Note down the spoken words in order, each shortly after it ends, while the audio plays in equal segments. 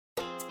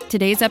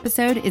Today's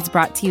episode is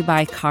brought to you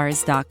by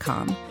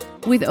Cars.com.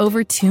 With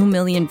over 2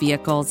 million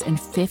vehicles and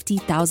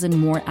 50,000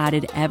 more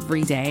added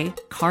every day,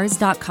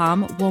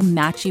 Cars.com will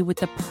match you with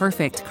the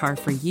perfect car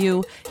for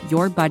you,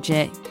 your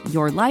budget,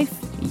 your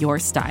life, your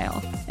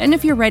style. And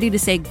if you're ready to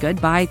say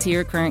goodbye to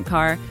your current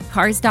car,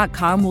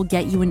 Cars.com will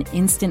get you an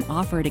instant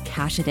offer to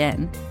cash it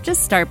in.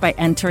 Just start by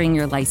entering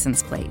your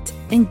license plate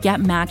and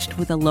get matched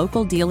with a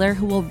local dealer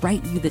who will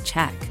write you the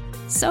check.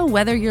 So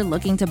whether you're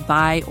looking to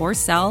buy or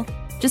sell,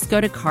 just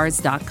go to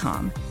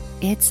Cars.com.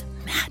 It's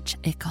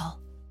magical.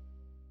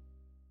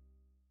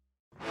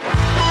 Well,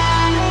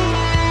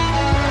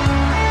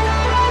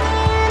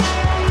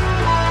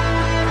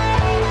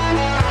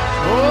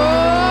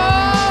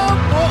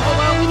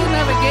 we didn't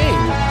have a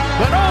game.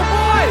 But oh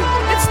boy,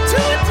 it's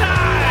two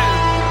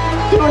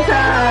time! Two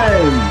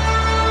time!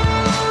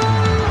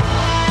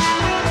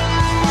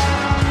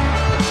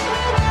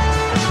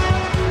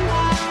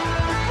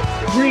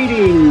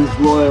 Greetings,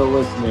 loyal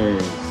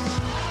listeners.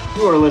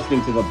 You are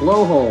listening to the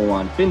BlowHole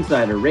on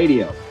Finsider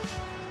Radio.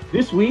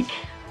 This week,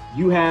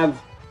 you have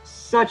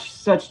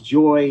such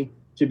joy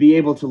to be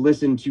able to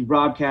listen to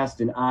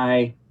Robcast and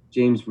I,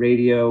 James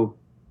Radio,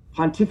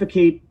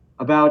 pontificate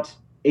about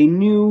a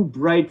new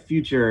bright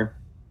future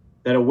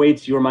that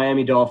awaits your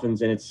Miami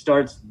Dolphins, and it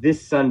starts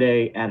this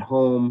Sunday at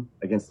home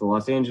against the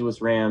Los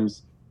Angeles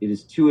Rams. It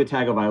is Tua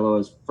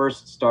Tagovailoa's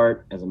first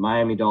start as a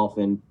Miami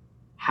Dolphin.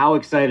 How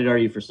excited are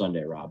you for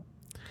Sunday, Rob?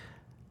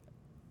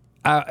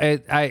 I'm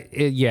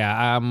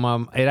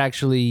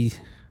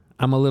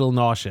a little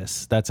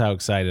nauseous. That's how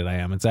excited I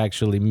am. It's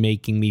actually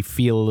making me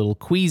feel a little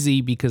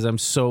queasy because I'm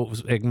so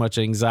much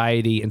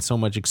anxiety and so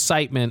much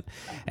excitement,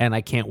 and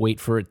I can't wait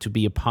for it to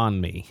be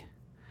upon me.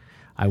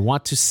 I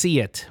want to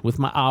see it with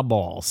my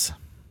eyeballs.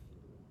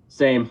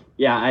 Same.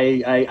 Yeah,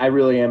 I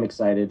really am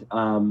excited.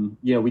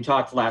 We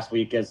talked last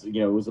week as, it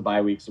was a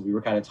bye week, so we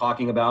were kind of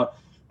talking about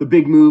the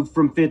big move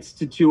from Fitz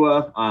to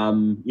Tua.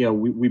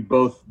 We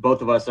both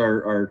of us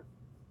are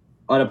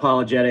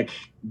unapologetic,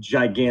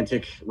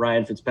 gigantic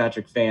Ryan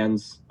Fitzpatrick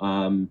fans.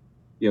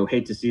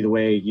 Hate to see the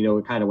way,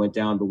 it kind of went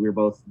down, but we were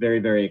both very,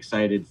 very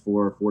excited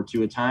for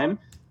Tua time.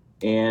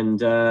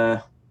 And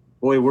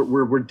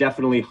we're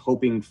definitely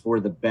hoping for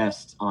the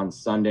best on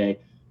Sunday.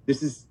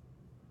 This is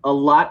a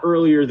lot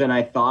earlier than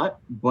I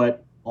thought,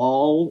 but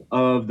all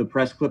of the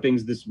press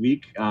clippings this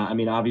week,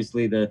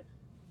 obviously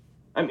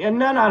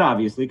not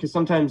obviously, because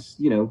sometimes,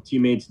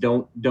 teammates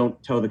don't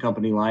toe the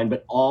company line,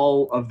 but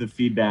all of the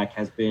feedback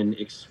has been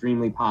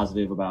extremely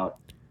positive about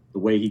the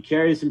way he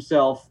carries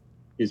himself,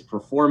 his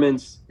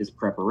performance, his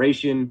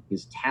preparation,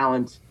 his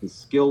talent, his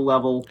skill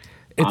level.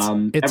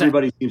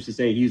 Everybody seems to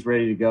say he's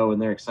ready to go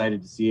and they're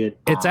excited to see it.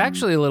 It's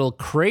actually a little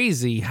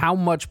crazy how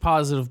much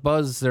positive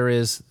buzz there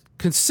is,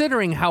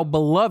 considering how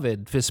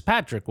beloved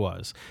Fitzpatrick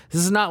was.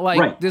 This is not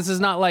like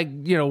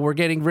we're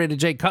getting rid of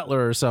Jay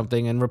Cutler or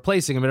something and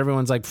replacing him, and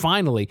everyone's like,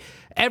 finally.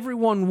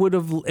 Everyone would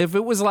have, if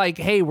it was like,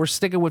 hey, we're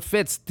sticking with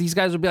Fitz, these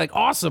guys would be like,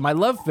 awesome, I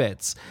love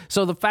Fitz.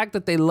 So the fact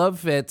that they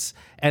love Fitz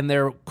and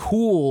they're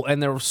cool and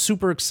they're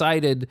super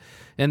excited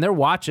and they're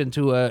watching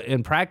Tua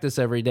in practice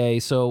every day.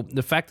 So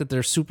the fact that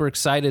they're super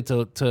excited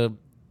to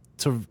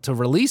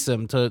release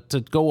him,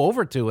 to go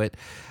over to it,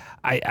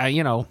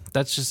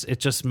 it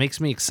just makes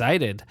me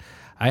excited.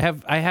 I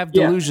have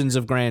delusions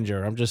of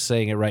grandeur. I'm just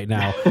saying it right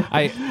now.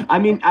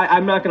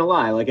 I'm not gonna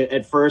lie. Like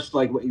at first,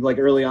 like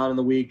early on in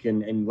the week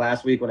and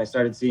last week when I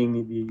started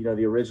seeing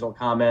the original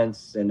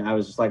comments, and I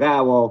was just like,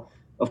 well,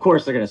 of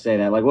course they're gonna say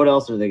that. Like, what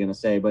else are they gonna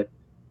say? But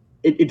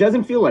it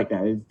doesn't feel like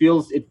that. It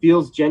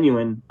feels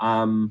genuine.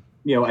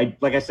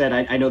 Like I said,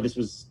 I know this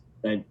was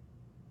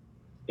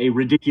a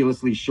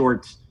ridiculously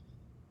short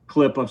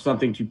clip of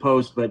something to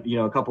post, but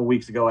a couple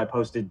weeks ago I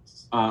posted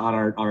on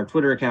our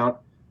Twitter account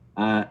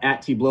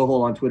at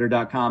tblowhole on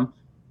twitter.com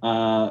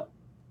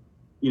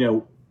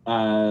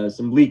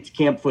some leaked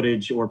camp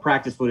footage or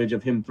practice footage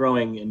of him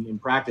throwing in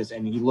practice,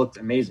 and he looked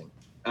amazing.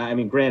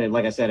 Granted,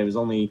 like I said, it was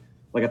only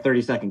like a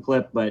 30-second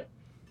clip, but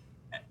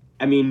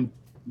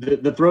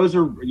the throws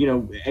are,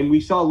 and we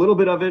saw a little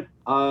bit of it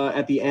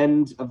at the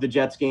end of the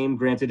Jets game.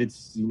 Granted,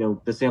 it's,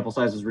 the sample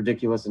size is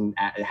ridiculous and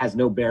it has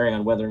no bearing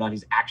on whether or not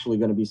he's actually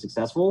going to be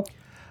successful.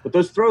 But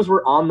those throws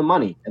were on the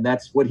money, and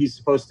that's what he is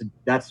supposed to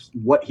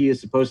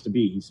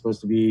be. He's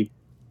supposed to be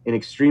an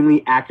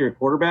extremely accurate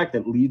quarterback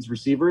that leads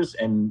receivers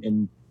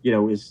and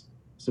is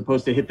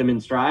supposed to hit them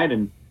in stride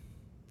and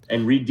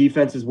read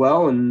defense as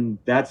well. And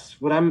that's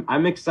what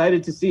I'm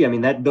excited to see.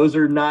 Those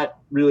are not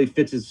really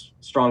Fitz's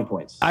strong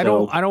points. I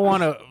don't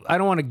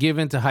want to give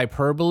into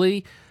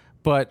hyperbole,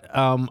 but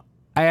I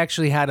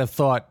actually had a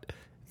thought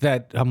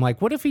that I'm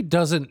like, what if he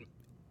doesn't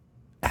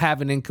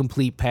have an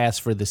incomplete pass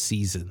for the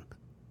season?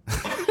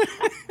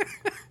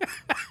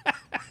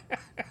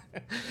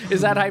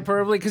 Is that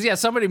hyperbole?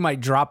 Because somebody might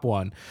drop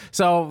one.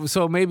 So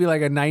maybe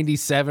like a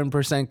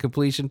 97%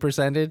 completion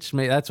percentage.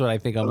 Maybe that's what I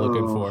think I'm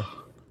looking for.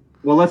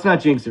 Well, let's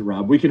not jinx it,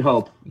 Rob. We can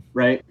hope,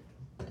 right?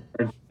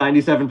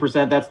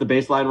 97%. That's the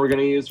baseline we're going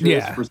to use for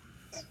this.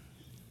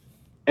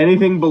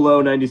 Anything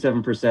below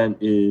 97%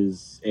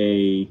 is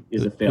a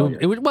failure.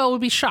 It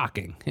would be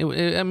shocking.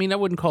 I mean, I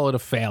wouldn't call it a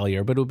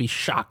failure, but it would be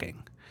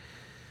shocking.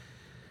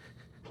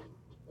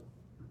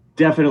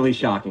 Definitely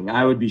shocking.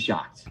 I would be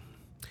shocked.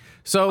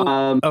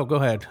 So, go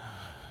ahead.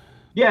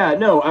 Yeah,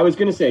 no, I was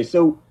going to say,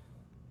 so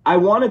I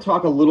want to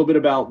talk a little bit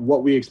about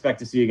what we expect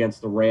to see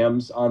against the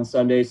Rams on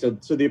Sunday. So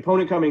the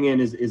opponent coming in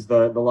is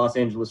the Los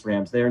Angeles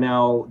Rams. They are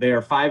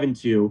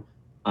 5-2.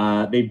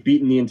 They've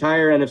beaten the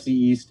entire NFC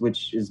East,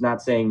 which is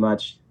not saying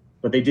much,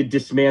 but they did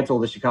dismantle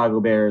the Chicago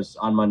Bears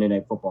on Monday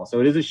Night Football. So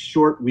it is a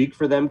short week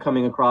for them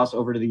coming across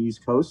over to the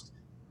East Coast.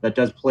 That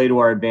does play to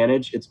our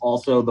advantage. It's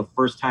also the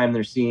first time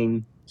they're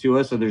seeing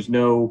Tua, so there's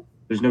no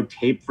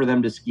tape for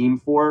them to scheme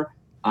for.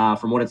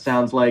 From what it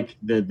sounds like,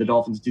 the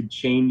Dolphins did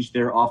change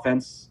their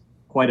offense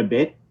quite a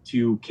bit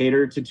to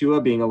cater to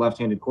Tua being a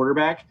left-handed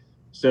quarterback.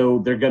 So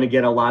they're going to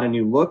get a lot of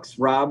new looks.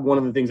 Rob, one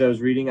of the things I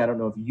was reading, I don't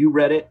know if you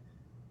read it.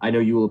 I know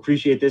you will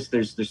appreciate this.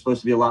 There's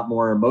supposed to be a lot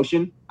more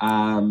emotion.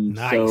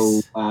 Nice.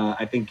 So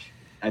I think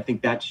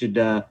that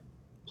should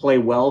play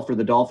well for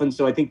the Dolphins.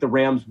 So I think the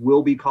Rams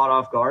will be caught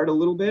off guard a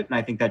little bit, and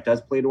I think that does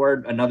play to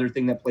another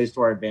thing that plays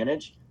to our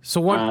advantage.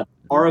 So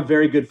are a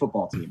very good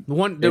football team.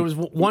 There was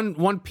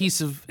one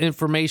piece of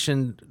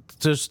information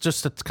just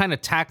to kind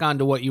of tack on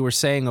to what you were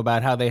saying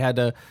about how they had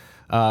to,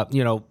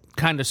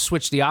 kind of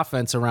switch the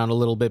offense around a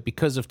little bit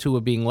because of Tua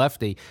being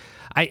lefty.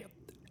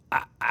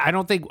 I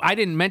don't think I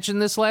didn't mention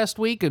this last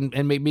week,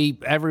 and maybe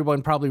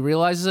everyone probably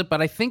realizes it, but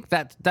I think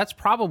that's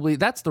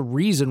the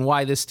reason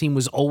why this team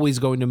was always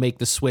going to make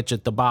the switch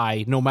at the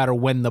bye, no matter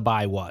when the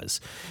bye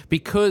was,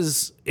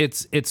 because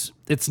it's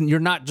you're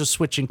not just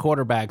switching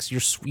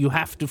quarterbacks, you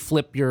have to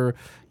flip your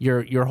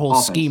whole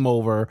offense scheme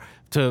over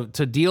to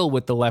deal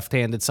with the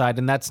left-handed side,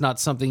 and that's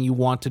not something you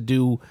want to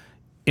do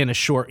in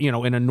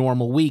a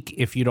normal week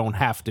if you don't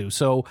have to.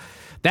 So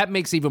that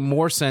makes even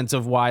more sense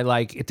of why,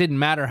 like, it didn't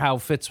matter how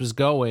Fitz was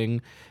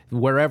going,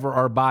 wherever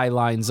our bye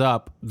lines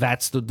up,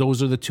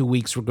 those are the 2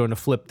 weeks we're going to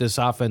flip this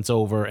offense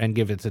over and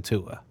give it to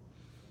Tua.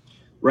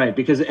 Right,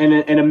 because and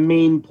a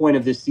main point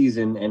of this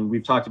season, and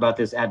we've talked about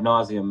this ad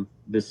nauseum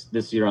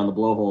this year on the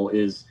BlowHole,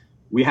 is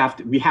we have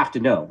to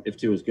know if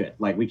Tua is good.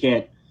 Like, we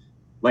can't,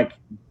 like,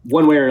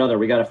 one way or another,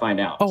 we got to find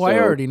out. I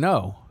already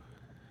know.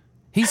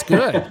 He's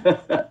good.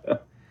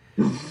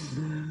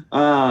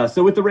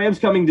 So with the Rams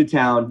coming to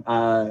town,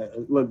 I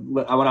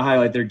want to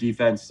highlight their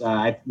defense,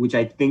 which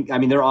I think,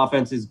 their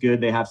offense is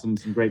good. They have some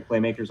great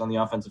playmakers on the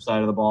offensive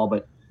side of the ball,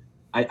 but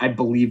I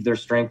believe their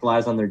strength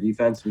lies on their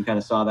defense. We kind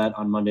of saw that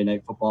on Monday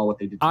Night Football, what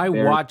they did. I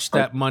watched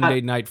that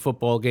Monday Night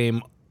Football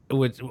game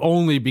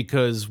only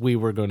because we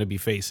were going to be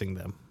facing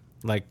them.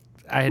 Like,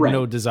 I had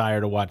no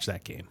desire to watch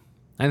that game.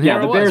 And yeah,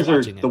 the Bears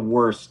are the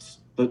worst.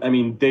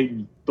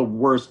 The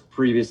worst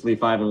previously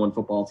 5-1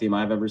 football team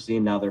I've ever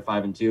seen. Now they're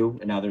 5-2,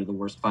 and now they're the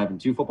worst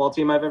 5-2 football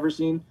team I've ever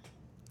seen.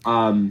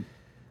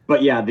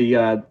 But yeah,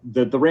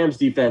 the Rams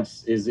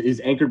defense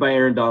is anchored by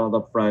Aaron Donald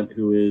up front,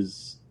 who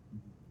is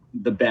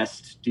the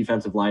best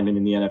defensive lineman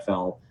in the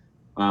NFL.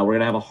 We're going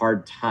to have a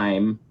hard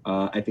time,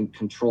 I think,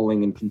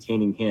 controlling and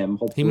containing him.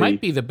 Hopefully, he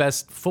might be the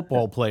best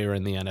football player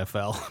in the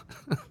NFL.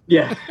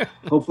 Yeah.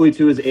 Hopefully,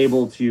 Tua is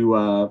able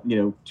to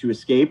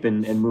escape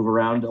and move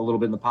around a little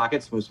bit in the pocket.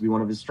 It's supposed to be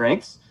one of his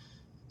strengths.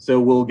 So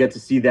we'll get to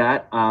see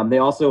that. They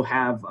also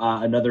have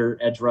another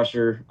edge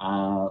rusher,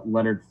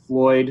 Leonard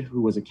Floyd,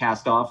 who was a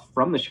cast-off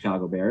from the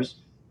Chicago Bears,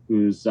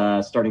 who's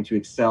starting to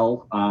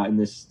excel in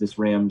this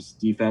Rams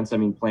defense.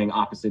 Playing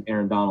opposite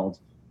Aaron Donald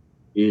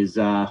is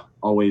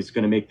always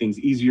going to make things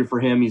easier for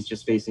him. He's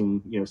just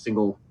facing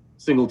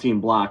single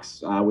team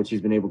blocks, which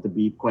he's been able to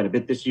beat quite a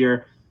bit this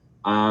year.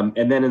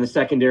 And then in the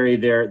secondary,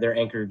 they're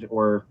anchored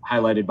or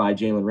highlighted by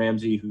Jalen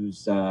Ramsey,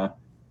 who's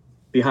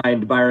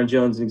behind Byron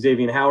Jones and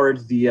Xavier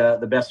Howard,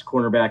 the best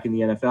cornerback in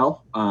the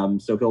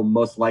NFL. So he'll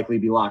most likely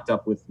be locked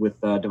up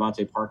with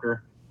Devontae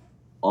Parker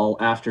all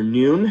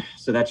afternoon.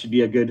 So that should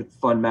be a good,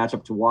 fun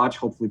matchup to watch.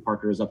 Hopefully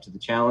Parker is up to the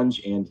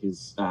challenge, and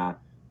his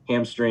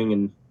hamstring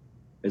and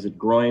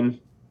groin,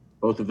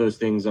 both of those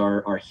things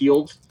are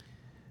healed.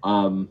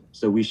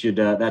 So we should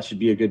that should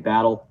be a good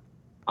battle.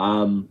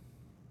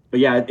 But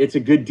yeah, it's a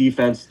good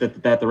defense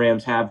that the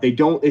Rams have.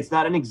 It's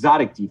not an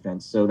exotic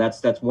defense, so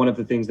that's one of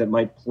the things that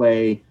might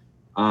play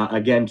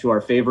again to our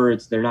favor.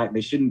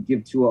 They shouldn't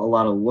give Tua a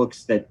lot of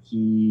looks that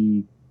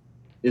he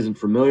isn't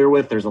familiar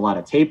with. There's a lot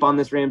of tape on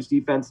this Rams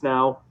defense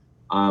now.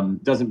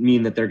 Doesn't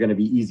mean that they're going to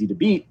be easy to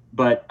beat,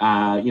 but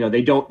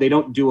they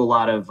don't do a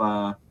lot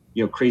of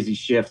crazy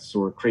shifts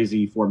or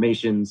crazy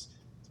formations.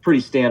 It's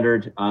pretty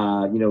standard.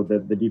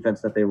 The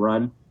defense that they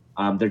run.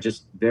 They're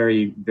just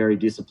very, very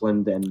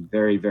disciplined and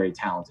very, very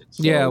talented.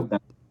 So yeah.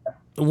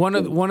 One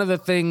of the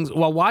things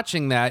while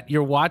watching that,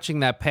 you're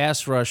watching that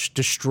pass rush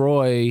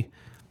destroy,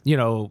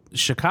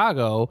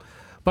 Chicago,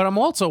 but I'm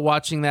also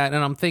watching that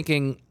and I'm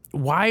thinking,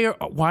 why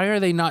are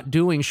they not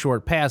doing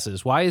short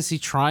passes? Why is he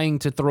trying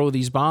to throw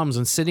these bombs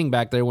and sitting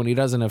back there when he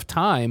doesn't have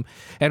time?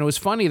 And it was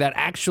funny that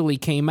actually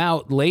came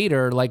out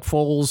later, like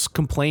Foles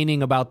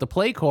complaining about the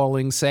play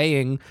calling,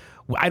 saying,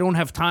 I don't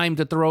have time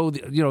to throw,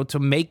 to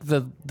make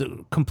the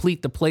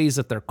complete the plays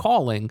that they're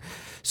calling.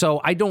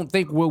 So I don't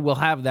think we'll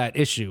have that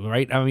issue,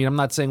 right? I mean, I'm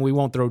not saying we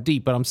won't throw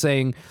deep, but I'm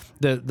saying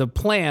the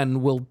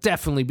plan will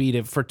definitely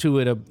be for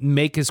Tua to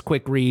make his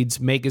quick reads,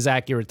 make his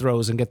accurate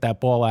throws, and get that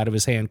ball out of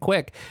his hand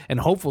quick. And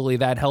hopefully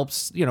that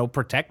helps,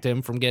 protect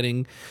him from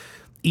getting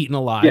eaten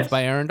alive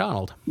by Aaron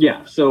Donald.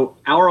 Yeah. So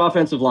our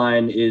offensive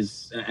line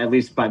is, at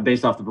least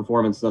based off the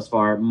performance thus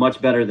far,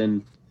 much better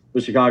than the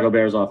Chicago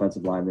Bears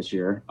offensive line this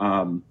year.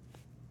 Our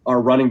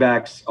running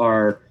backs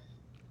are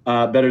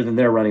better than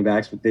their running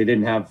backs, but they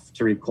didn't have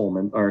Tariq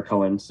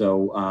Cohen.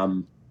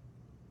 So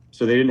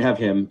they didn't have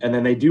him. And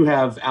then they do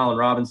have Allen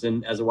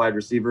Robinson as a wide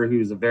receiver,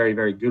 who's a very,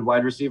 very good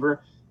wide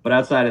receiver. But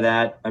outside of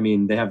that, I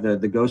mean, they have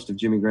the ghost of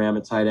Jimmy Graham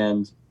at tight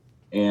end.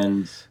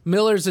 And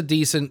Miller's a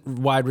decent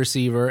wide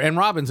receiver, and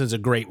Robinson's a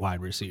great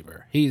wide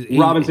receiver.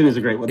 Robinson is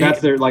a great one.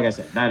 That's their, like I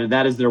said,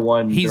 that is their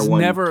one. He's their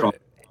one never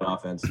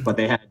offense, but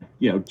they had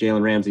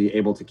Jalen Ramsey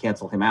able to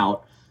cancel him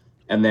out,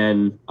 and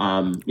then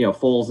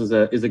Foles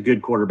is a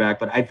good quarterback.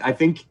 But I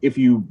think if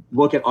you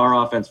look at our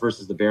offense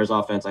versus the Bears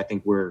offense, I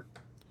think we're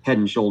head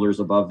and shoulders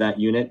above that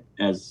unit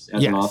as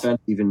an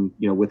offense, even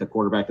with a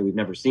quarterback that we've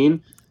never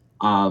seen.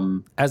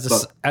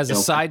 As a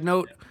side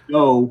note,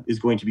 is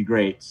going to be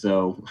great.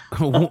 So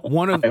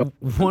one of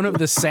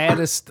the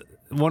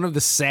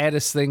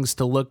saddest things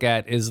to look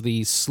at is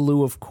the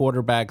slew of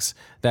quarterbacks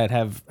that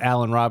have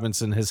Allen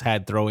Robinson has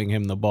had throwing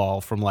him the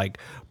ball, from like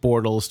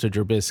Bortles to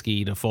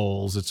Trubisky to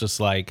Foles. It's just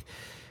like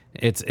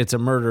it's a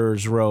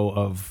murderer's row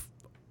of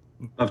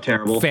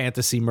terrible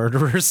fantasy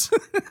murderers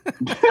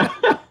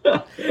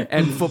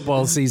and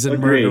football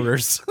season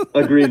murderers.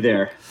 Agreed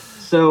there.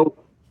 So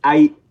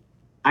I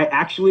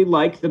actually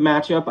like the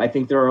matchup. I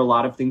think there are a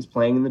lot of things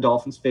playing in the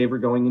Dolphins' favor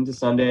going into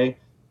Sunday.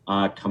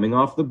 Coming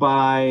off the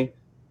bye,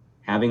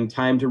 having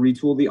time to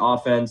retool the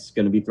offense,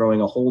 going to be throwing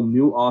a whole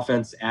new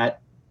offense at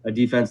a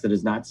defense that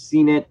has not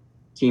seen it.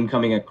 Team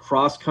coming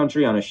across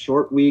country on a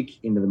short week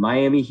into the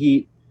Miami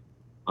Heat.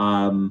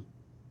 I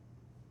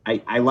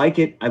like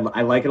it.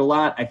 I like it a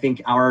lot. I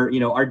think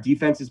our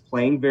defense is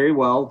playing very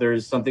well.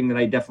 There's something that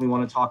I definitely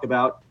want to talk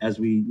about as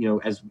we,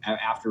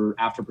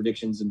 after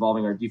predictions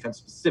involving our defense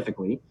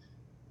specifically.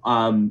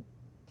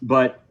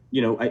 But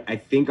I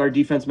think our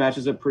defense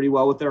matches up pretty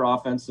well with their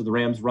offense. So the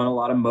Rams run a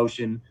lot of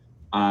motion.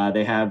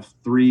 They have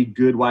 3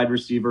 good wide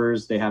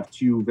receivers. They have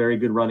 2 very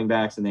good running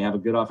backs, and they have a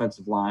good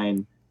offensive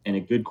line and a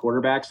good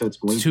quarterback. So it's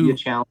going to be a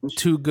challenge.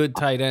 2 good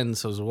tight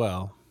ends as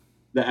well.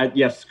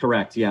 Yes,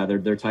 correct. Yeah,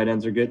 their tight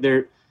ends are good.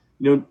 They're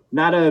no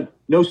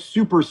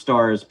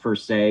superstars per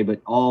se,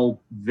 but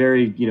all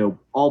very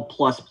all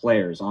plus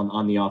players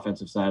on the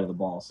offensive side of the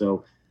ball.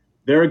 So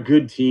they're a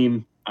good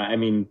team. I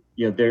mean,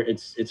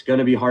 it's going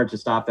to be hard to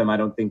stop them. I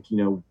don't think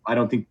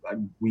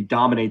we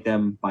dominate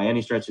them by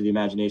any stretch of the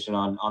imagination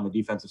on the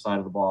defensive side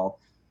of the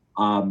ball.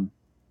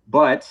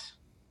 But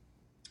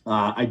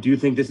I do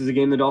think this is a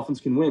game the Dolphins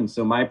can win.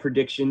 So my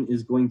prediction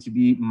is going to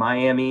be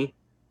Miami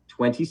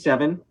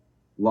 27,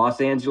 Los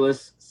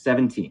Angeles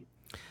 17.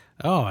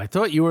 Oh, I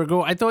thought you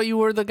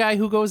were the guy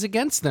who goes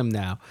against them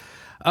now.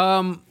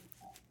 Well,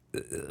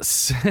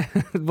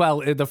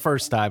 the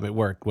first time it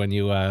worked when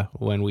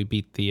we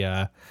beat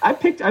the. I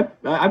picked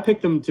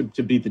them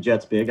to beat the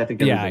Jets big. I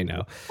think. Yeah, I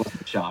know.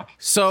 Wasn't a shock.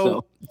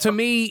 So to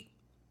me,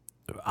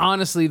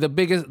 honestly, the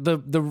biggest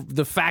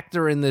the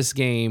factor in this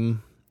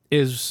game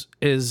is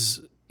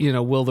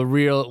will the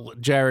real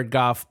Jared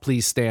Goff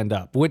please stand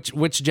up?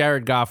 Which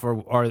Jared Goff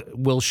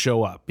will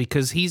show up,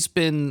 because he's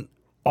been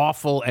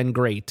awful and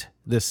great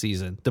this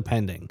season,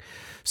 depending.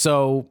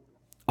 So.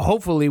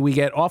 Hopefully we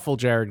get awful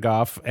Jared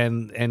Goff,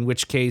 and in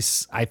which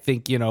case I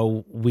think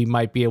we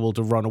might be able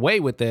to run away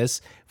with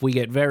this. If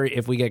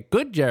we get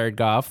good Jared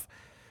Goff,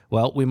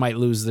 well, we might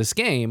lose this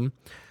game,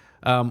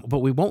 but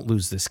we won't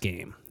lose this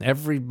game.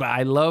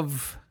 I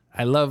love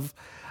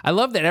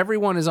that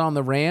everyone is on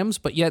the Rams,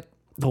 but yet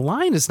the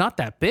line is not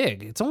that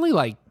big. It's only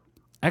like,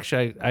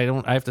 actually I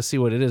have to see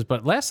what it is,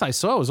 but last I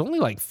saw it was only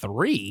like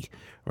 3,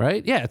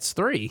 right? Yeah, it's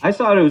 3.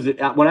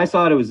 When I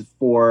saw it was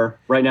 4.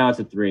 Right now it's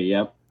at 3.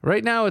 Yep.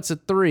 Right now it's a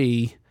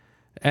 3,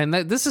 and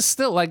this is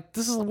still what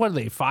are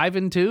they,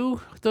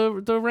 5-2?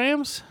 The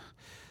Rams,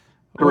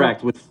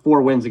 correct, with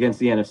 4 wins against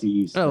the NFC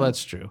East. Oh,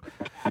 that's true.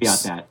 I got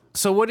that.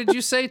 So what did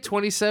you say?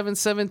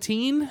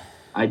 27-17?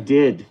 I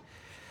did.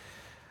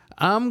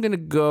 I'm gonna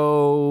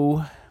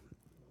go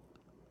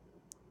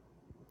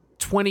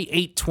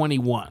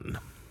 28-21.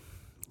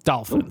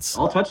 Dolphins.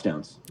 All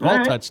touchdowns. All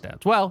right.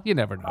 Touchdowns. Well, you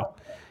never know.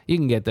 You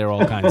can get there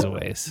all kinds of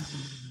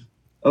ways.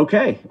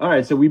 Okay. All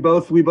right. So we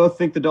both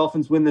think the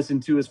Dolphins win this in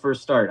Tua's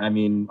first start. I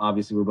mean,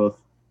 obviously we're both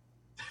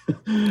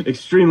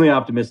extremely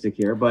optimistic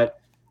here, but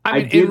I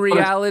mean, in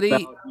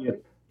reality,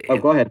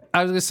 go ahead.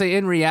 I was going to say,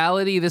 in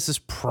reality, this is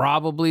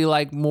probably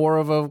like more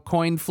of a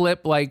coin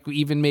flip, like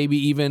maybe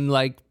even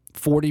like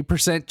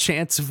 40%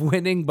 chance of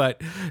winning,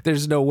 but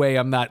there's no way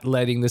I'm not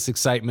letting this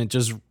excitement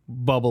just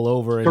bubble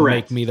over and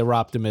make me the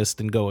optimist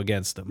and go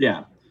against them.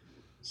 Yeah.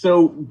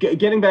 So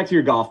getting back to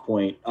your golf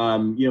point,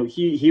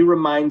 he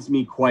reminds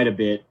me quite a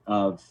bit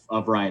of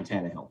Ryan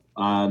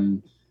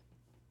Tannehill.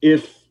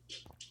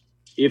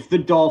 If the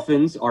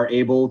Dolphins are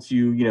able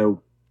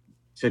to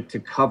to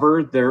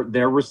cover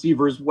their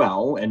receivers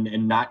well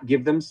and not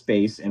give them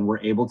space, and we're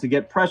able to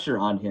get pressure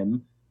on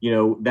him,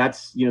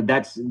 that's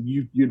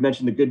you'd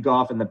mentioned the good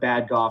golf and the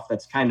bad golf.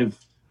 That's kind of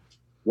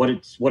what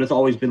it's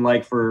always been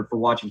like for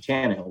watching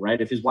Tannehill, right?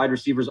 If his wide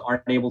receivers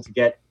aren't able to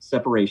get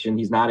separation,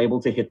 he's not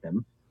able to hit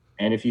them.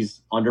 And if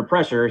he's under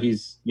pressure, he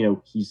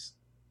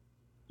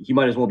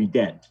might as well be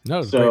dead.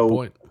 No, that's a great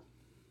point.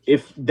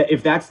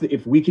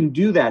 If we can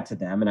do that to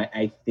them, and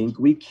I think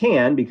we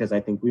can, because I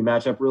think we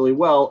match up really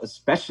well,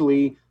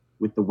 especially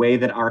with the way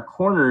that our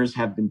corners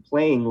have been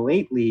playing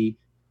lately,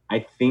 I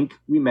think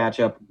we match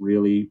up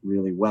really,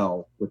 really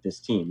well with this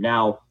team.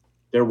 Now,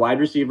 their wide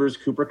receivers,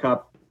 Cooper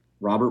Kupp,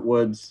 Robert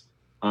Woods,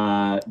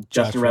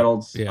 Justin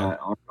Reynolds,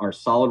 are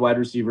solid wide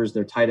receivers.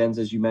 Their tight ends,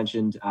 as you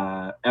mentioned,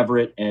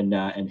 Everett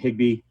and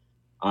Higbee,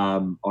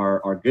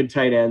 are good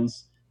tight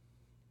ends.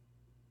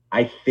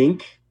 I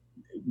think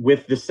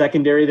with the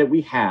secondary that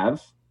we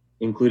have,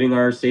 including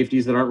our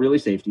safeties that aren't really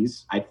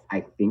safeties,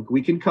 I think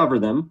we can cover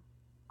them.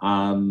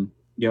 And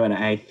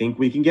I think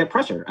we can get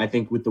pressure. I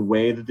think with the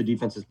way that the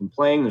defense has been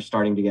playing, they're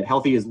starting to get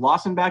healthy. Is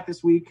Lawson back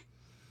this week?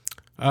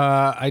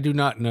 I do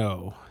not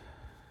know.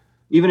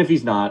 Even if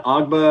he's not,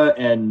 Ogba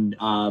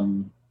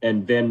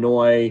and Van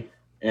Noy,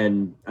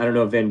 and I don't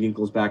know if Van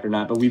Ginkel's back or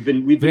not, but we've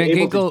been Van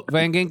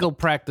Ginkel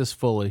practiced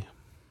fully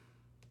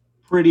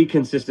pretty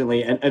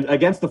consistently, and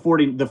against the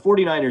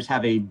 49ers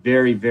have a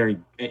very, very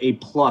a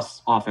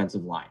plus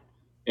offensive line,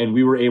 and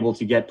we were able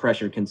to get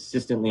pressure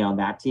consistently on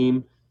that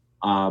team.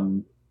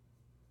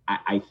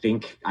 I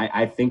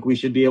think we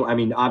should be able. I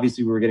mean,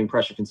 obviously we were getting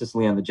pressure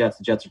consistently on the Jets.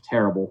 The Jets are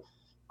terrible,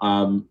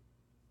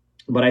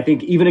 but I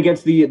think even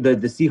against the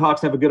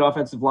Seahawks have a good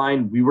offensive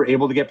line. We were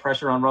able to get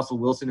pressure on Russell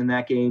Wilson in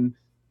that game.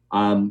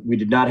 We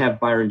did not have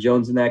Byron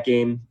Jones in that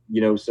game,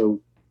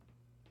 so.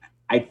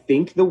 I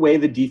think the way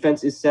the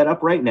defense is set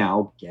up right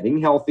now, getting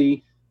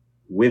healthy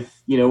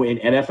with, an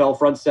NFL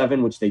front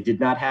seven, which they did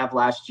not have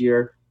last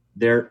year,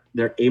 they're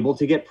able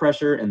to get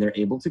pressure and they're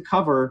able to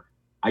cover.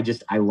 I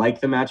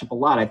like the matchup a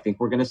lot. I think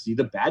we're going to see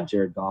the bad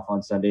Jared Goff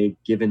on Sunday,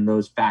 given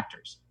those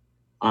factors.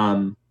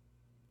 Do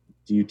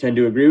you tend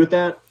to agree with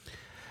that?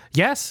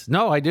 Yes.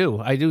 No, I do.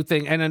 I do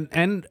think,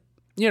 and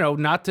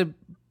not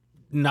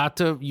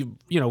to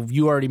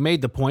you already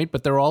made the point,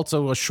 but they're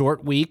also a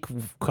short week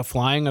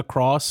flying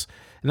across.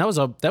 And that was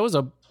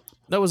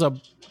a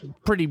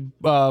pretty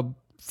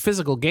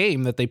physical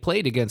game that they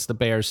played against the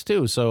Bears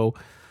too. So,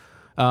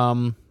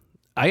 the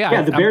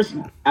Bears,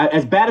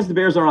 as bad as the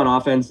Bears are on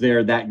offense,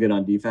 they're that good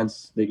on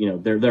defense.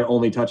 Their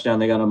only touchdown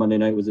they got on Monday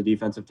night was a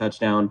defensive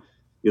touchdown.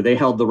 They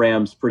held the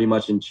Rams pretty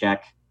much in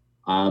check.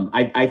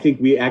 I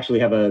think we actually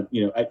have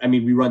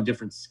we run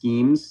different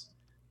schemes,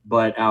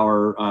 but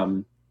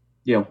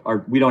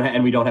we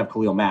don't have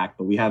Khalil Mack,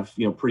 but we have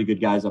pretty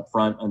good guys up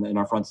front in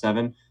our front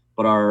seven.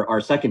 But our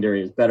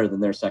secondary is better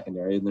than their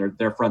secondary, and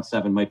their front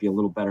seven might be a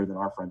little better than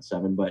our front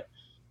seven. But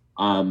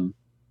I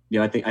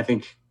think I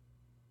think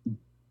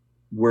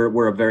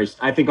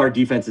our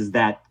defense is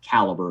that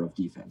caliber of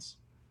defense.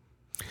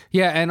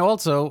 Yeah, and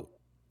also,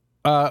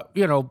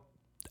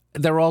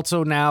 they're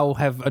also now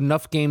have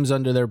enough games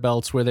under their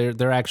belts where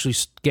they're actually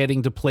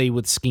getting to play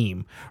with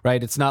scheme,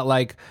 right? It's not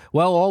like,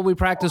 well, all we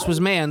practiced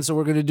was man, so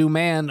we're going to do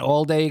man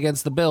all day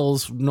against the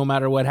Bills, no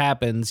matter what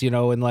happens, and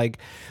going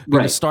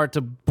to start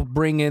to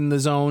bring in the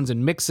zones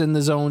and mix in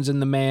the zones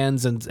and the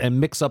mans and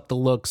mix up the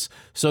looks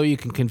so you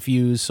can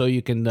confuse, so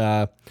you can,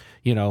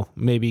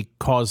 maybe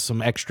cause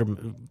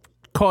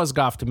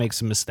Goff to make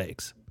some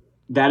mistakes.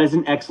 That is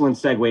an excellent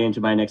segue into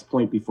my next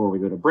point before we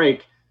go to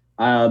break.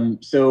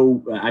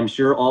 So I'm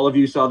sure all of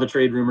you saw the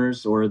trade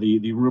rumors or the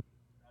rumors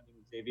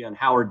surrounding Xavier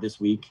Howard this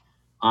week.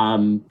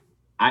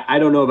 I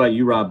don't know about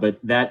you, Rob, but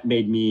that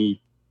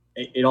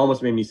it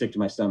almost made me sick to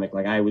my stomach.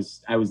 Like I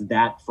was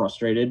that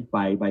frustrated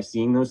by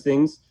seeing those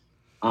things.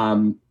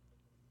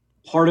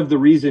 Part of the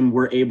reason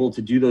we're able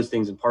to do those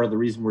things and part of the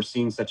reason we're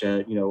seeing such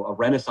a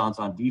renaissance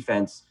on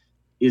defense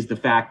is the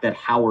fact that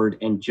Howard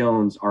and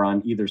Jones are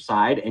on either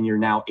side, and you're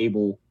now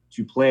able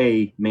to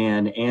play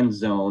man and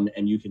zone,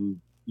 and you can,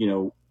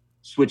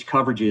 switch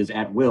coverages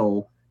at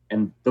will.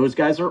 And those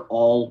guys are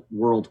all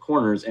world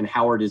corners. And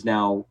Howard is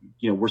now,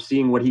 we're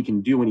seeing what he can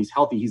do when he's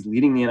healthy. He's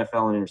leading the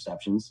NFL in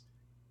interceptions.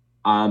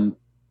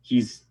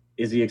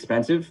 Is he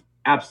expensive?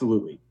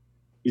 Absolutely.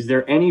 Is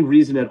there any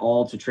reason at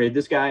all to trade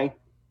this guy?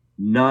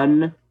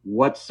 None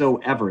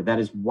whatsoever. That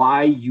is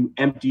why you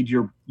emptied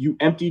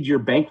your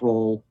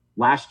bankroll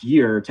last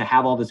year to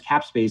have all this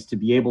cap space to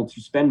be able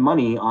to spend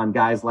money on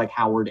guys like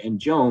Howard and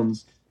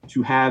Jones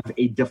to have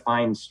a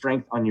defined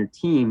strength on your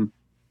team.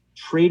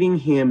 Trading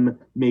him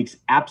makes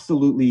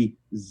absolutely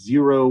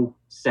zero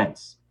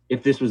sense.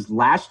 If this was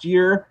last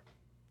year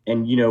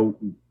and,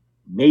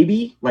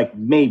 maybe,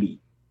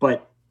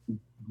 but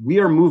we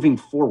are moving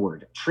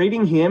forward.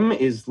 Trading him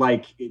is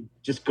like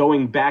just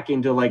going back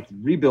into like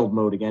rebuild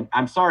mode again.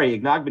 I'm sorry,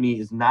 Ignogbany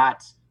is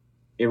not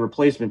a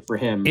replacement for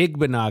him.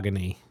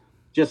 Igbenogany.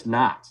 Just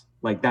not.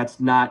 Like, that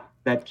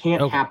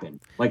can't happen.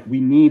 Like, we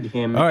need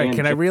him. All right,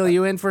 can I reel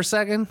you in for a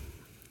second?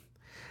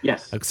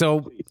 Yes.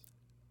 So, please.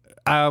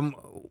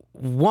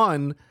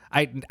 One,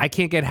 I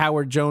can't get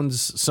Howard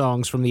Jones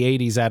songs from the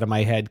 80s out of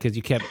my head because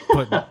you kept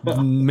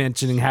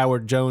mentioning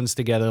Howard Jones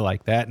together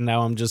like that, and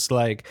now I'm just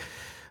like,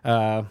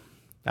 I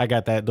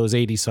got those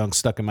 80s songs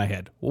stuck in my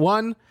head.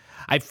 One,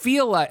 I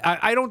feel like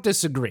I don't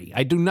disagree.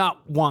 I do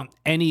not want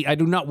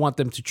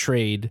them to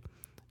trade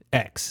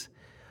X.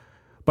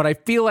 But I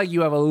feel like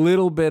you have a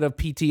little bit of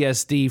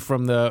PTSD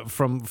from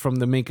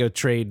the Minka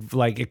trade,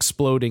 like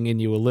exploding in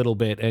you a little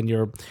bit, and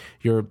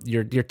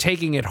you're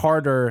taking it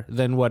harder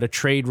than what a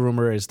trade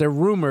rumor is. They're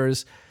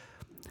rumors.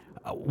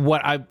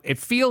 It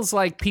feels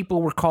like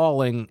people were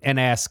calling and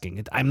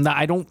asking.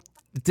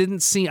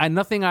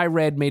 Nothing I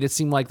read made it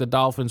seem like the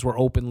Dolphins were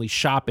openly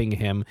shopping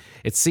him.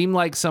 It seemed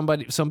like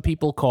some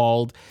people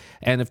called,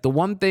 and if the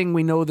one thing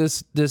we know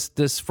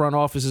this front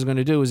office is going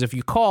to do is if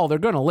you call, they're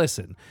going to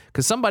listen,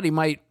 because somebody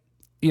might,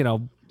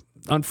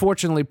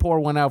 unfortunately pour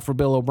one out for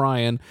Bill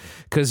O'Brien,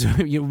 because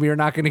he's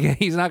not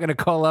going to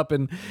call up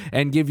and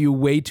give you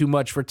way too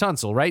much for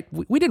Tunsil, right?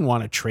 We didn't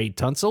want to trade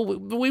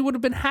Tunsil. We would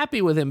have been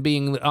happy with him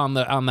being on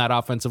that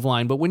offensive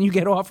line. But when you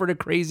get offered a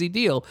crazy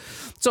deal,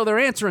 so they're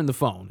answering the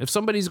phone. If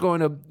somebody's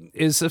going to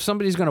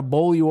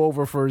bowl you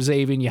over for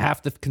Xavier, you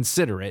have to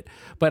consider it.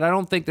 But I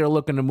don't think they're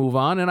looking to move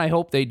on, and I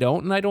hope they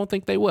don't, and I don't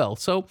think they will.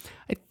 So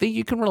I think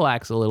you can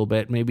relax a little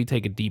bit, maybe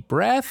take a deep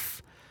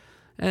breath.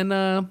 And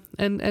don't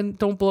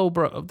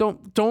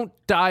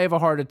don't die of a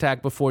heart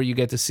attack before you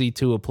get to see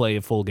Tua play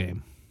a full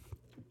game.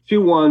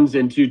 2 1s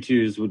and 2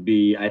 2s would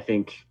be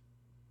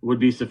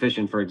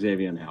sufficient for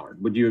Xavier and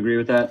Howard. Would you agree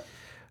with that?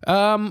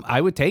 I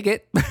would take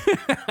it.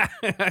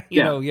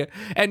 We're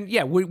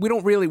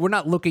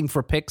not looking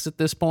for picks at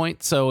this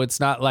point, so it's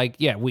not like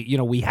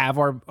we have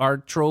our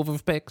trove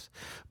of picks,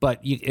 but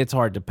it's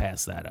hard to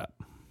pass that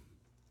up.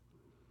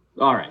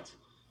 All right.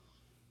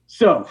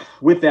 So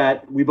with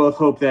that, we both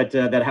hope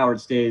that Howard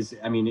stays.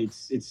 I mean,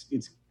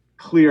 it's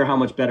clear how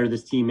much better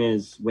this team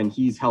is when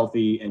he's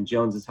healthy and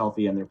Jones is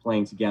healthy and they're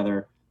playing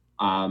together.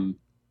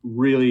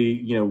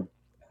 Really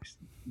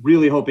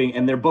hoping,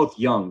 and they're both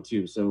young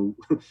too. So,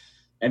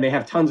 and they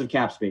have tons of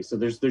cap space. So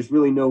there's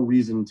really no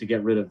reason to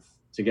get rid of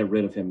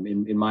him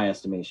in my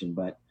estimation.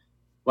 But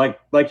like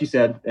you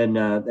said, and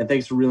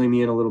thanks for reeling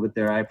me in a little bit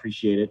there. I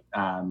appreciate it.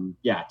 2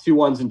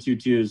 1s and 2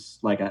 2s.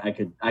 Like I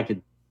could.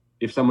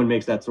 If someone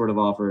makes that sort of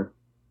offer,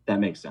 that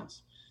makes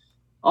sense.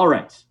 All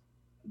right.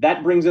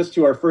 That brings us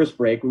to our first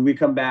break. When we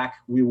come back,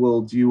 we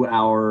will do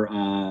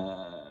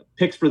our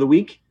picks for the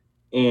week.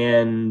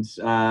 And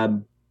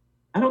we're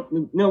not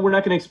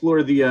going to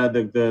explore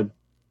the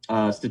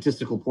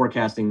statistical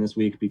forecasting this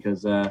week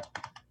because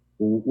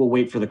we'll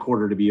wait for the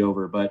quarter to be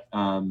over. But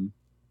we'll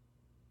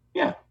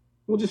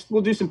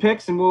do some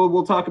picks and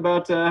we'll talk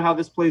about how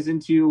this plays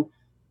into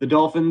the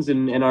Dolphins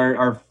and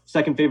our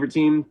second favorite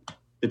team,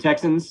 the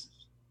Texans.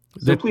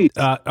 So please.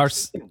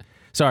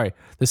 The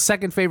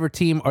second favorite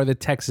team are the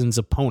Texans'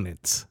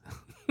 opponents.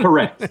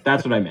 Correct.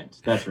 That's what I meant.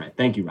 That's right.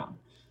 Thank you, Rob.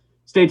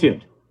 Stay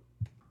tuned.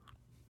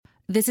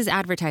 This is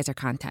advertiser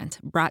content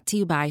brought to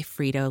you by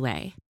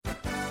Frito-Lay.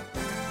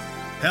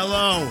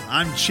 Hello,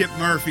 I'm Chip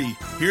Murphy,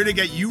 here to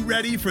get you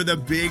ready for the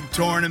big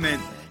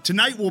tournament.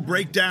 Tonight we'll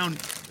break down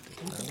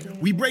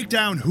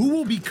who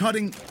will be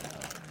cutting.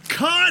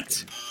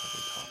 Cut!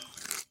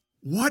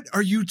 What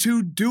are you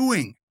two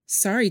doing?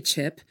 Sorry,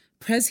 Chip.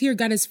 Prez here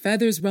got his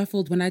feathers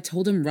ruffled when I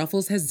told him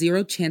Ruffles has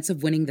 0 chance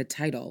of winning the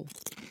title.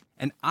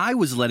 And I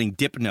was letting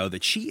Dip know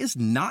that she is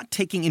not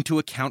taking into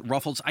account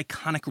Ruffles'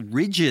 iconic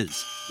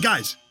ridges.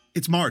 Guys,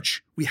 it's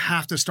March. We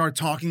have to start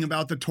talking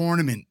about the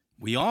tournament.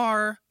 We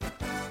are.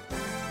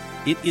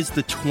 It is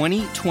the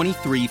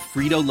 2023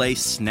 Frito-Lay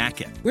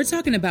Snack It. We're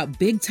talking about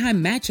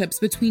big-time matchups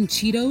between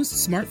Cheetos,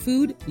 Smart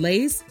Food,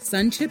 Lay's,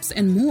 Sun Chips,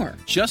 and more.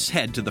 Just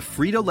head to the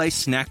Frito-Lay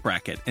Snack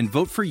Bracket and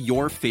vote for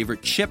your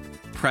favorite chip,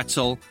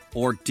 pretzel,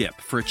 or dip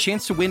for a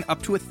chance to win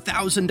up to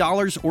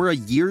 $1,000 or a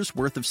year's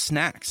worth of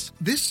snacks.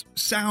 This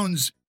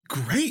sounds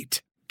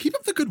great. Keep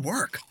up the good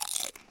work.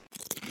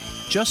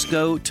 Just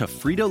go to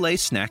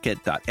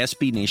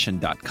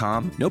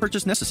fritolaysnackit.sbnation.com. No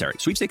purchase necessary.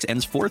 Sweepstakes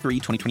ends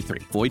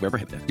 4/3/2023. Void where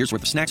prohibited. Year's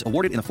worth of snacks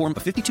awarded in the form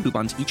of 52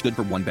 coupons, each good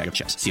for 1 bag of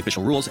chips. See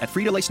official rules at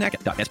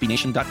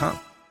fritolaysnackit.sbnation.com.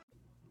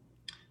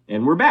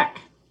 And we're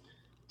back.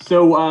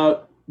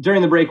 So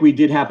during the break, we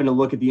did happen to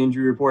look at the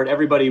injury report.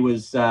 Everybody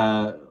was,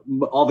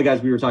 all the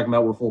guys we were talking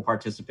about were full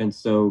participants.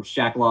 So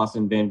Shaq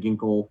Lawson, Van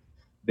Ginkel,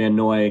 Van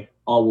Noy,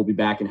 all will be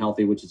back and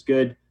healthy, which is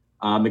good.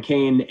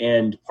 McCain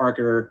and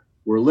Parker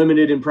were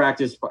limited in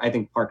practice. I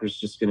think Parker's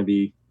just going to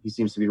be, he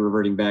seems to be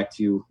reverting back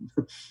to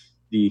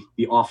the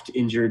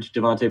oft-injured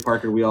Devontae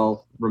Parker we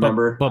all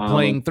remember. But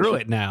playing through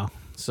it now.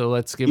 So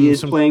let's give him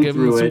some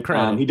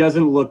credit. He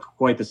doesn't look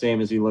quite the same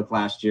as he looked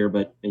last year,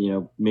 but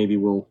maybe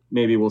we'll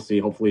see.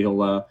 Hopefully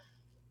he'll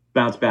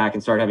bounce back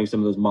and start having some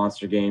of those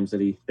monster games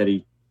that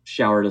he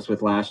showered us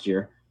with last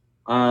year.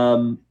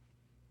 I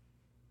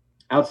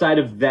outside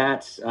of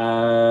that,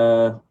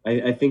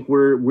 I think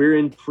we're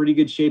in pretty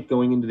good shape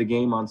going into the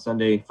game on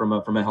Sunday from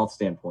a health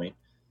standpoint.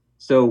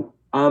 So,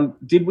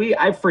 did we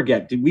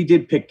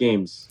pick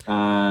games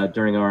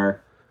during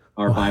our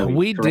bye week?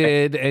 We correct?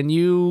 did, and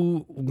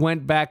you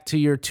went back to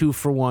your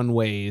 2-for-1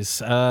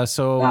 ways.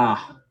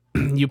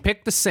 You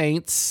picked the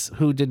Saints,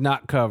 who did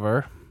not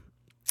cover.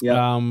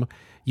 Yeah.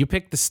 You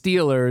picked the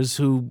Steelers,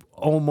 who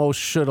almost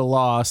should have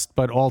lost,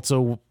 but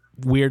also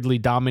weirdly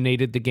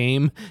dominated the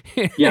game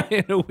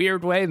in a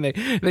weird way. And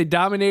they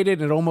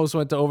dominated. It almost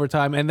went to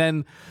overtime. And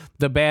then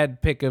the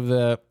bad pick of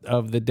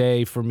the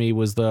day for me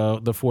was the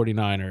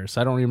 49ers.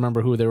 I don't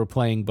remember who they were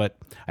playing, but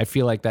I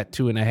feel like that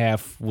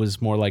 2.5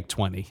 was more like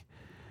 20.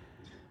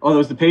 Oh, that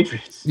was the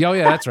Patriots. Oh,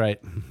 yeah, that's right.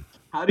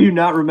 How do you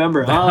not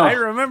remember? I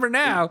remember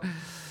now.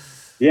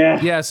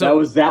 Yeah.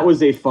 So that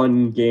was a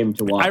fun game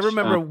to watch. I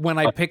remember when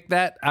I picked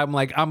that, I'm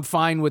like, I'm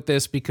fine with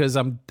this because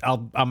I'm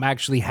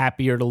actually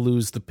happier to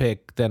lose the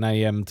pick than I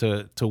am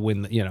to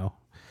win.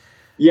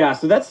 Yeah.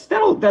 So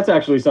that's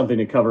actually something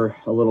to cover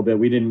a little bit.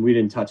 We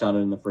didn't touch on it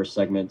in the first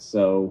segment.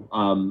 So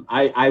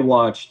I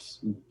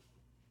watched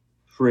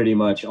pretty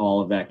much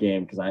all of that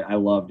game because I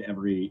loved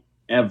every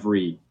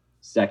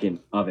second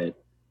of it.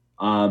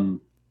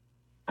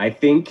 I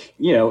think,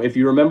 if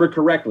you remember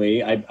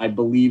correctly, I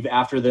believe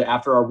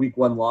after our week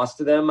 1 loss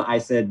to them, I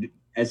said,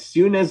 as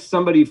soon as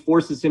somebody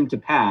forces him to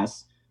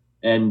pass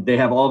and they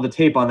have all the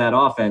tape on that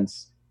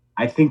offense,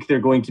 I think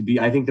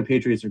the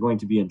Patriots are going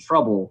to be in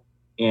trouble.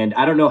 And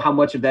I don't know how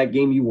much of that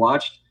game you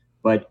watched,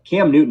 but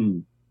Cam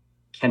Newton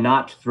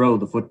cannot throw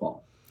the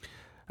football.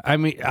 I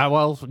mean,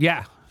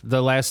 yeah,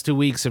 the last 2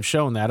 weeks have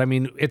shown that. I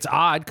mean, it's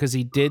odd because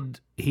he did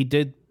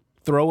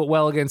throw it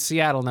well against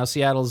Seattle. Now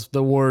Seattle's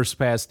the worst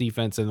pass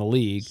defense in the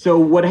league. So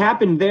what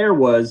happened there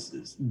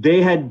was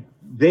they had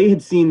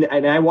seen,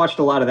 and I watched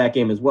a lot of that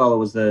game as well. It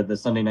was the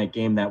Sunday night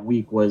game that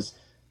week.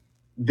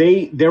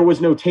 There was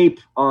no tape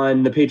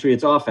on the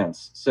Patriots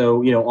offense.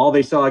 So, all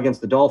they saw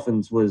against the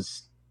Dolphins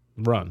was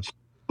run.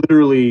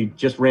 Literally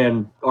just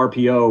ran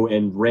RPO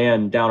and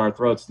ran down our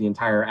throats the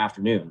entire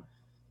afternoon.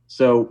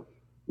 So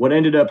what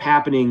ended up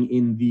happening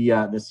in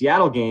the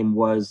Seattle game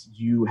was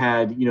you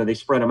had, they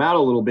spread them out a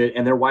little bit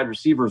and their wide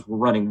receivers were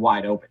running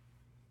wide open,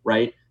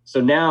 right? So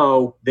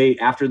now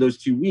after those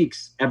 2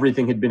 weeks,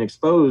 everything had been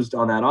exposed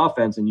on that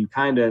offense, and you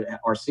kind of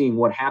are seeing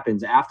what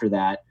happens after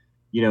that.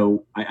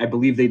 I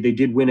believe they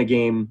did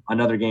win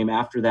another game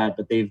after that,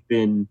 but they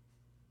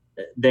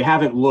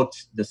haven't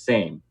looked the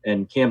same.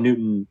 And Cam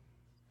Newton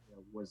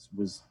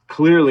was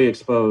clearly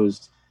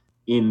exposed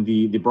in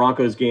the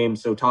Broncos game.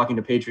 So talking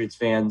to Patriots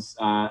fans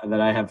that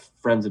I have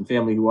friends and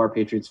family who are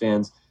Patriots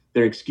fans,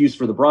 their excuse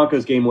for the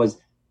Broncos game was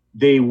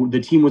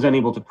the team was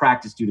unable to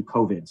practice due to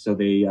COVID. So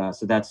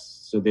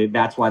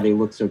that's why they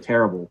looked so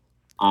terrible.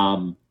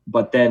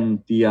 But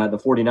then the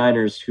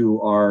 49ers,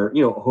 who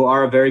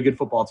are a very good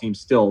football team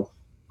still,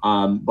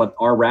 but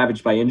are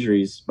ravaged by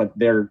injuries, but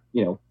they're,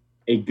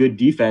 a good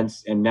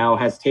defense and now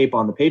has tape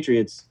on the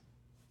Patriots.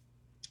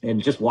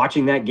 And just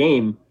watching that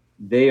game,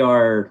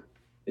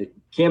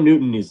 Cam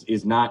Newton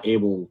is not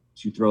able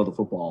to throw the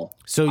football.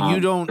 So you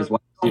don't. His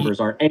wide receivers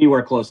aren't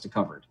anywhere close to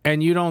covered.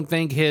 And you don't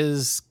think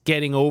his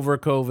getting over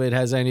COVID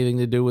has anything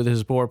to do with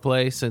his poor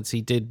play, since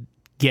he did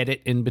get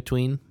it in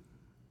between?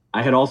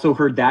 I had also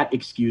heard that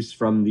excuse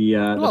from the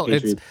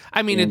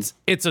Patriots.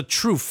 It's a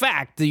true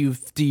fact. Do you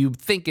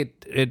think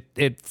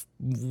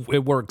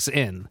it works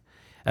in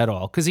at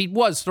all? Because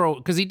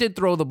he did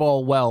throw the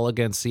ball well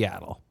against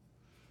Seattle.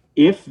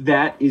 If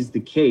that is the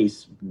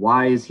case,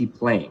 why is he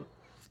playing?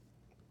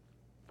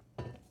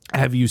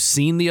 Have you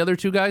seen the other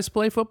two guys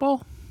play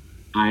football?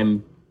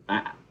 The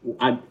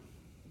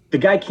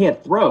guy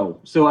can't throw.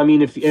 So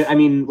if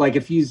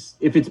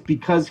it's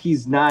because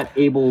he's not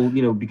able,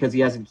 because he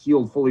hasn't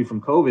healed fully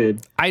from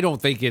COVID. I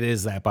don't think it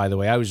is that, by the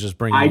way. I was just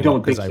bringing it up. I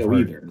don't think so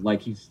either.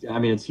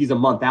 He's a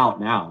month out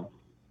now.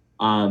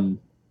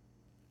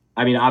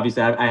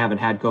 Obviously I haven't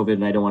had COVID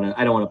and I don't want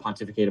to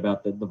pontificate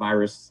about the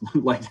virus.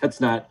 That's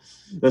not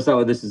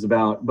what this is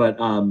about. But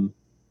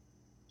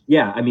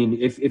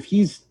if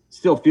he's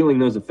still feeling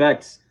those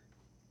effects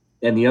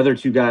and the other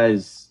two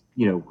guys,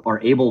 are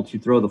able to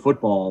throw the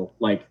football,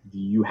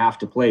 you have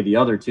to play the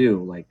other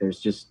two. There's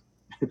just,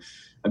 was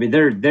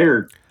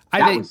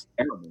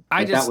terrible.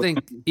 I just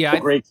think,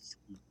 great.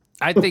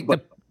 I think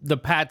the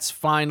Pats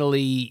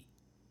finally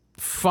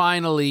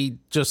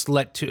just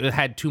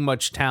had too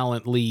much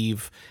talent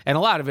leave, and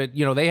a lot of it,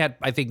 they had,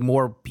 I think,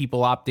 more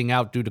people opting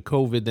out due to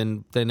COVID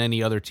than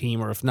any other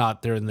team, or if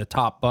not, they're in the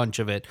top bunch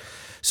of it.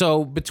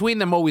 So between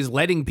them always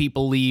letting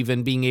people leave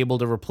and being able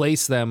to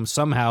replace them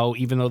somehow,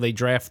 even though they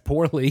draft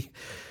poorly,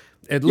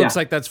 it looks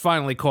like that's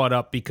finally caught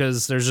up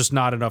because there's just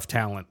not enough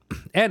talent.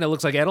 And it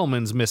looks like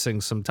Edelman's missing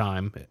some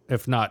time,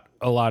 if not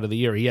a lot of the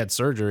year. He had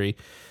surgery,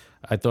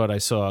 I thought I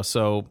saw.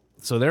 So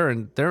they're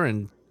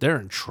in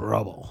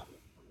trouble.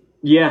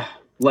 Yeah,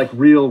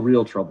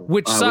 real trouble.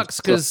 Which sucks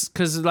because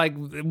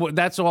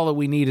that's all that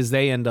we need is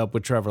they end up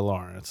with Trevor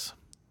Lawrence.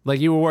 Like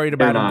you were worried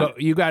about him.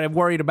 You got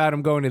worried about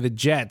him going to the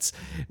Jets.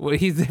 Well,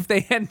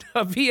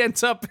 if he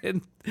ends up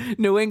in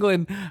New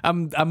England,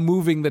 I'm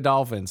moving the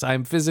Dolphins.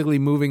 I'm physically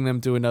moving them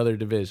to another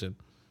division.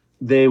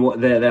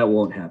 That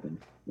won't happen.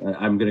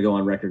 I'm going to go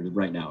on record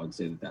right now and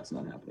say that that's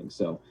not happening.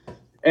 So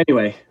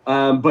anyway,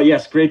 but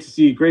yes, great to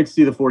see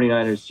the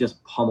 49ers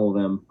just pummel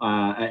them.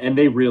 And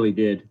they really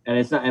did. And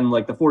it's not, and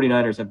like the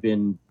 49ers have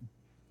been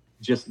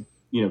just,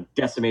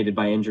 decimated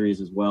by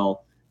injuries as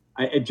well.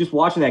 Just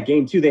watching that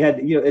game too, they had,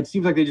 it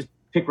seems like they just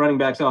pick running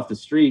backs off the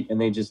street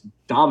and they just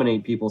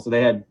dominate people. So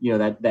they had,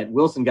 that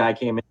Wilson guy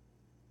came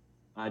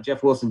in,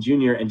 Jeff Wilson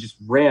Jr., and just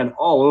ran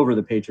all over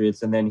the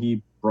Patriots. And then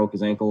he broke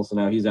his ankle. So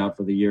now he's out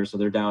for the year. So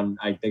they're down.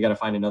 They got to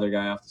find another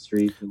guy off the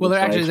street. Well,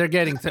 they're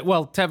getting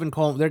Tevin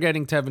Coleman. They're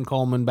getting Tevin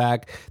Coleman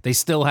back. They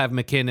still have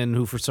McKinnon,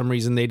 who for some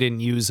reason they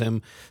didn't use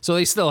him. So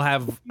they still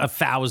have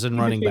 1,000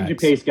 running backs. He's a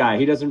pace guy.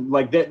 He doesn't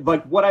like that.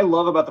 Like what I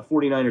love about the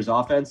 49ers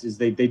offense is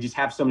they just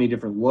have so many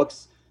different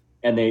looks.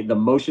 And the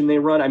motion they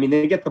run, I mean,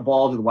 they get the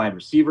ball to the wide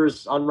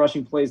receivers on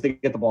rushing plays. They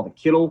get the ball to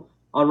Kittle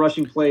on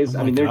rushing plays.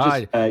 I mean, they're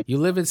just... you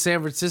live in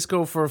San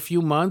Francisco for a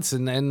few months,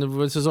 and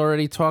this is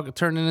already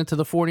turning into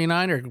the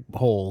 49er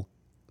hole.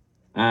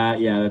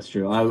 Yeah, that's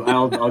true.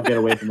 I'll get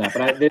away from that.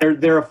 But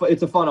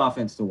it's a fun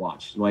offense to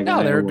watch. Like,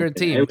 no, they're a good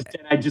team.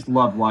 I just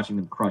loved watching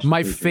them crush.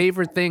 My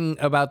favorite thing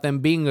about them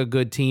being a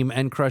good team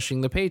and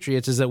crushing the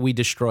Patriots is that we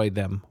destroyed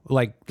them,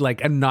 like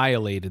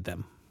annihilated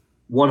them.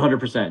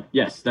 100%.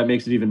 Yes, that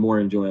makes it even more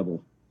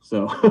enjoyable.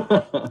 So,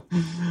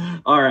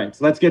 all right,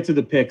 so let's get to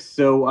the picks.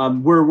 So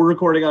we're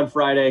recording on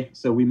Friday,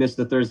 so we missed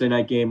the Thursday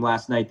night game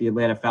last night. The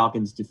Atlanta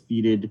Falcons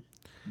defeated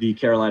the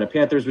Carolina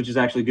Panthers, which is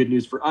actually good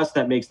news for us.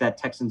 That makes that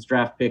Texans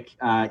draft pick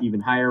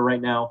even higher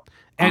right now.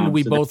 And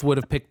we both would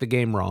have picked the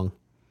game wrong.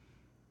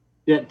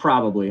 Yeah,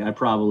 probably. I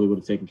probably would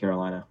have taken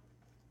Carolina.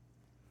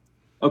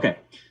 Okay.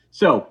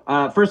 So,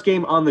 first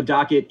game on the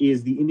docket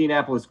is the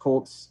Indianapolis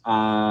Colts,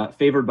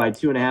 favored by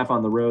 2.5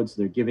 on the road.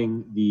 So they're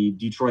giving the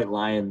Detroit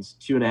Lions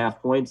 2.5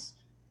 points.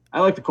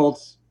 I like the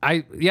Colts.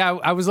 I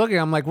was looking.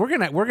 I'm like, we're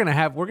gonna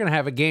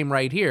have a game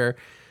right here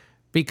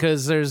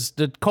because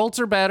the Colts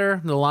are better,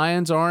 the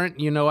Lions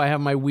aren't. I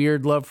have my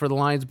weird love for the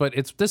Lions, but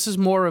this is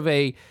more of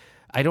a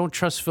I don't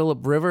trust Phillip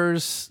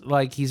Rivers.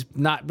 Like he's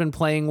not been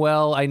playing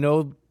well. I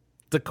know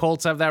the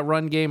Colts have that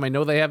run game. I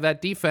know they have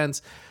that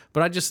defense.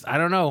 But I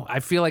don't know.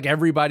 I feel like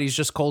everybody's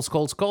just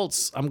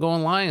Colts. I'm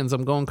going Lions.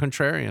 I'm going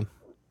contrarian.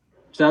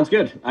 Sounds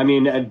good. I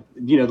mean,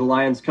 the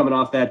Lions coming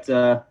off that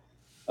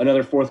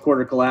another fourth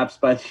quarter collapse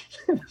by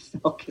the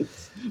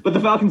Falcons. But the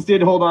Falcons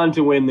did hold on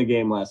to win the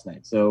game last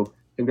night. So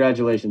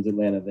congratulations,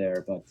 Atlanta,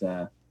 there.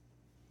 But,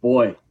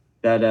 boy,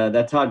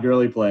 that Todd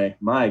Gurley play,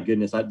 my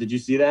goodness. Did you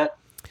see that?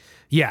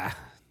 Yeah.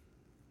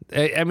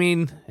 I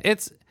mean,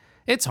 it's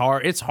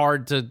hard. It's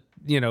hard to...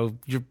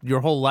 your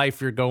whole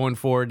life you're going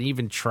for it and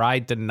even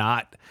tried to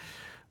not,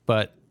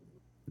 but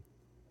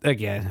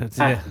again,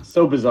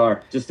 so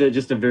bizarre. Just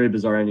a very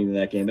bizarre ending to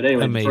that game. But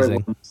anyway,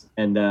 amazing.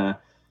 And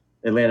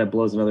Atlanta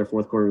blows another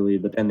fourth quarter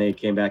lead, but then they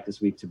came back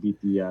this week to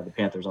beat the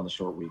Panthers on the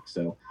short week.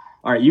 So,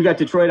 all right, you got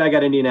Detroit, I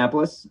got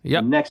Indianapolis.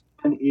 Yep. The next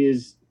one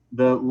is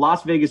the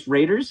Las Vegas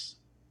Raiders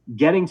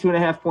getting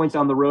 2.5 points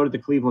on the road at the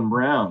Cleveland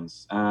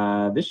Browns.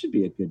 This should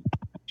be a good,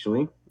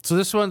 actually. So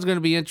this one's going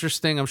to be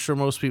interesting. I'm sure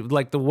most people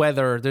like the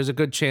weather. There's a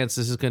good chance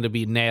this is going to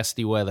be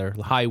nasty weather,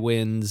 high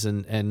winds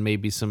and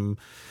maybe some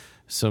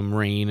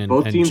rain. And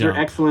both teams jump. are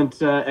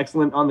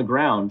excellent on the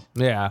ground.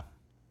 Yeah,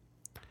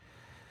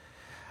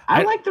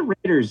 I like the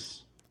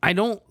Raiders. I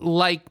don't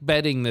like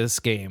betting this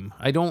game.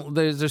 I don't.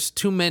 There's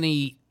too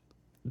many.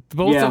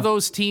 Both of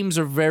those teams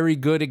are very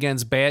good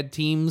against bad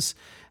teams,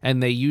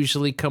 and they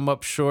usually come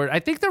up short.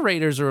 I think the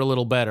Raiders are a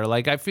little better.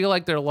 Like I feel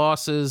like their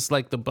losses,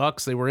 like the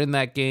Bucs, they were in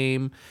that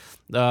game.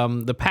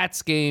 The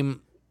Pats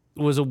game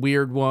was a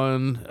weird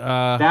one.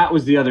 That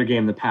was the other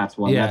game the Pats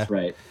won. Yeah. That's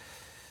right.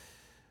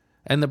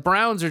 And the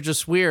Browns are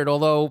just weird.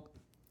 Although,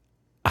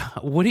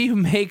 what do you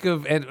make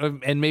of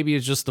and maybe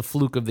it's just the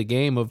fluke of the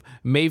game of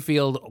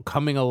Mayfield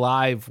coming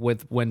alive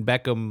when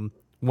Beckham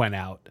went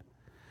out?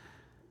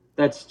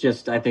 I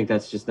think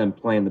that's just them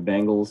playing the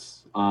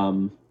Bengals.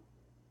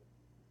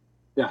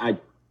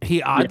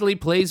 He oddly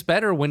plays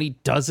better when he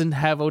doesn't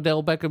have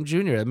Odell Beckham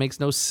Jr. That makes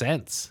no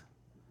sense.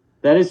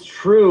 That is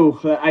true.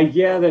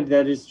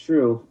 That is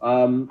true.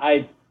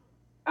 I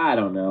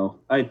don't know.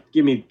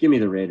 Give me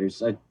the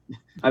Raiders.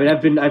 I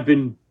mean, I've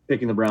been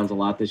picking the Browns a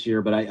lot this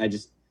year, but I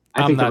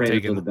think the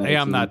Raiders are the better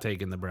team. I'm not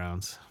taking the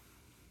Browns.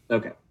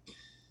 Okay.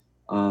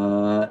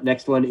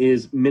 Next one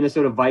is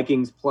Minnesota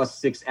Vikings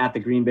 +6 at the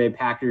Green Bay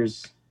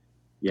Packers.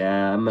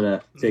 Yeah, I'm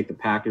gonna take the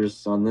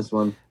Packers on this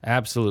one.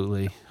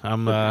 Absolutely. The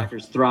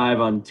Packers thrive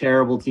on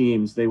terrible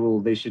teams.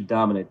 They should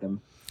dominate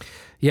them.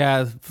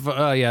 Yeah,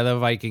 the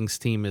Vikings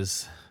team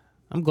is...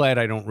 I'm glad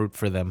I don't root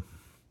for them.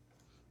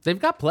 They've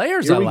got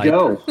players Here I like.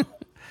 Here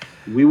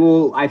we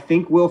go. I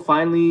think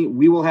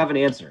we will have an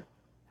answer.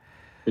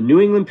 The New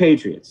England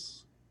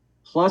Patriots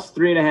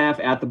 +3.5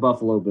 at the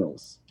Buffalo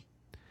Bills.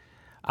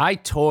 I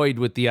toyed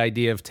with the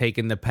idea of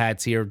taking the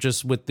Pats here,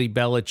 just with the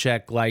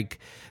Belichick, like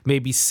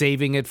maybe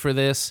saving it for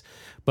this,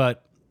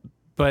 but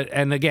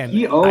and again,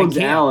 he owns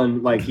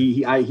Allen, like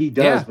he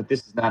does, yeah. But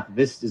this is not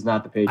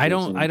the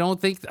Patriots. I don't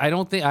think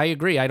I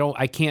agree.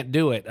 I can't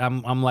do it.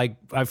 I'm like,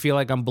 I feel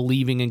like I'm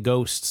believing in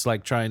ghosts,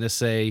 like trying to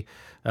say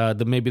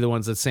maybe the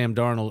ones that Sam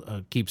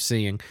Darnold keeps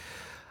seeing.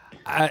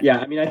 Yeah,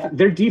 I mean, I think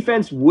their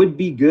defense would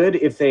be good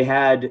if they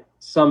had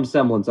some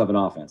semblance of an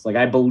offense. Like,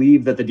 I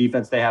believe that the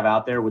defense they have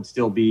out there would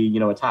still be,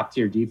 a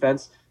top-tier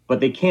defense, but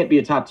they can't be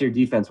a top-tier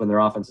defense when their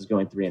offense is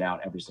going 3 and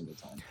out every single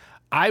time.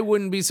 I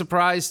wouldn't be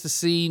surprised to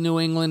see New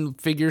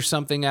England figure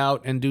something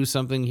out and do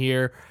something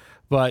here,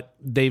 but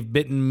they've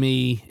bitten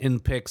me in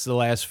picks the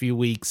last few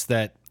weeks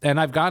and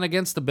I've gone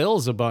against the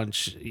Bills a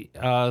bunch.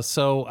 But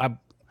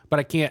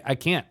I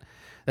can't.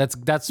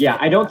 That's yeah.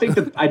 I don't think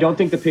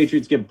the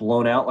Patriots get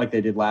blown out like they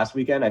did last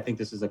weekend. I think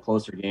this is a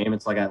closer game.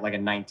 It's like a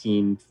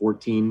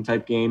 19-14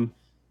 type game.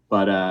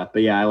 But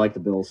yeah, I like the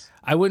Bills.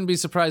 I wouldn't be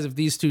surprised if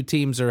these two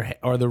teams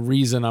are the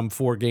reason I'm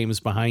 4 games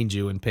behind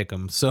you and pick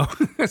them. So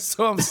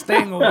I'm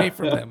staying away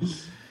from them.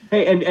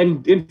 Hey,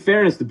 and in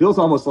fairness, the Bills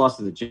almost lost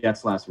to the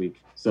Jets last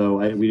week, so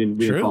we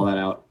didn't call that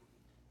out.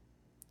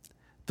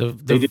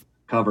 They did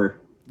cover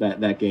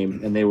that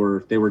game, and they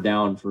were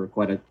down for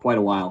quite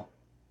a while.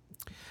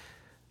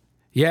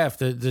 Yeah, if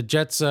the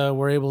Jets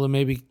were able to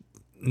maybe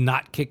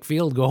not kick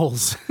field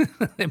goals.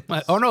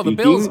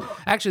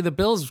 The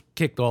Bills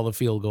kicked all the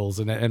field goals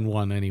and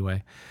won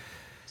anyway.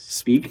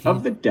 Speak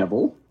of the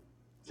devil,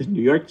 the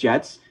New York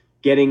Jets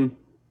getting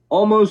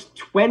almost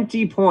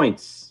 20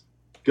 points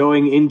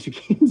going into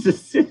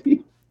Kansas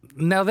City.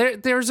 Now,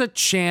 there's a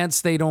chance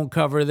they don't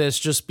cover this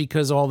just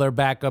because all their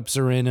backups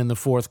are in the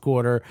fourth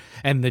quarter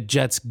and the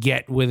Jets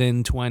get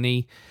within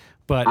 20.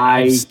 But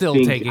I'm still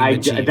taking the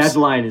Chiefs. That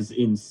line is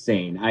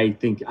insane. I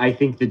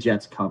think the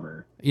Jets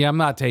cover. Yeah, I'm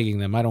not taking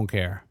them. I don't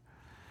care.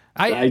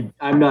 I'm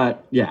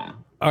not. Yeah.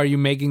 Are you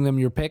making them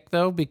your pick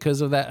though because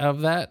of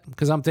that?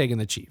 Because I'm taking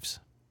the Chiefs.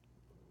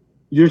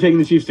 You're taking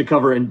the Chiefs to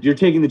cover, and you're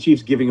taking the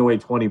Chiefs giving away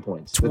 20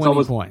 points.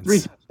 20 points. 3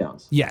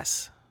 touchdowns.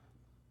 Yes.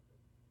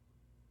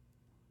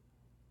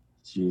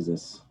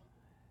 Jesus.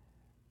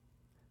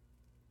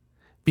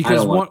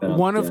 Because one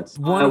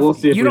we'll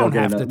see if you don't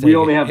have to take. We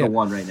only have the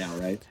one right now,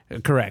 right?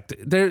 Correct.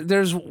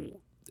 There's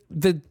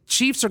the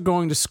Chiefs are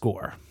going to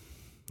score.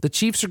 The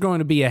Chiefs are going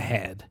to be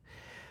ahead.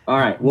 All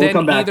right, we'll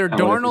come back. Either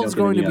Darnold's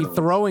going to be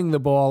throwing the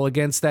ball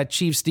against that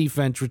Chiefs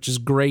defense, which is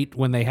great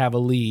when they have a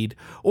lead,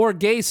 or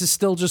Gase is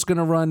still just going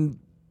to run,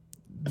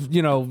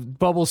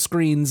 bubble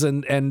screens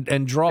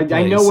and draw plays.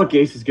 I know what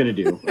Gase is going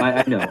to do.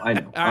 I know. All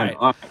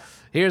right.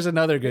 Here's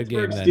another good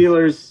game.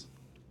 Steelers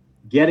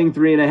getting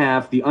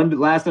 3.5. The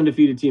last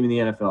undefeated team in the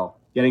NFL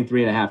getting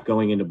 3.5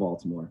 going into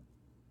Baltimore.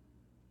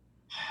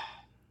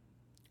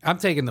 I'm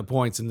taking the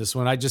points in this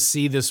one. I just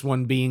see this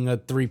one being a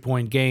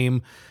 3-point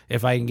game.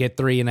 If I can get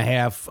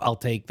 3.5, I'll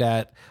take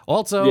that.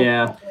 Also,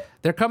 yeah,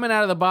 they're coming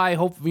out of the bye.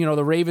 Hope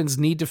the Ravens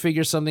need to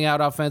figure something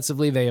out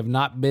offensively. They have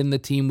not been the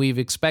team we've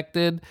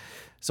expected.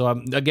 So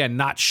I'm again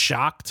not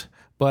shocked,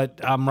 but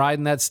I'm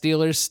riding that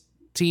Steelers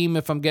team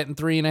if I'm getting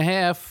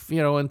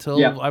 3.5.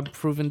 Until I'm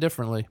proven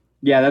differently.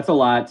 Yeah, that's a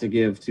lot to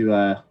give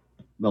to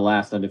the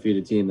last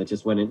undefeated team that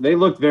just went in. They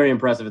looked very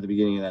impressive at the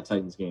beginning of that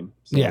Titans game.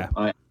 So yeah,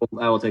 I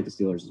will take the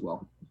Steelers as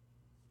well.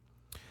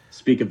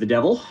 Speak of the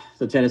devil,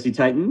 the Tennessee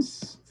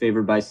Titans,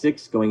 favored by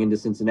 6 going into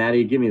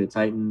Cincinnati. Give me the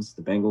Titans.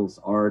 The Bengals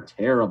are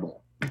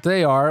terrible.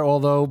 They are,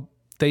 although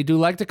they do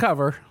like to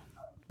cover.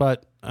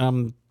 But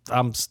I'm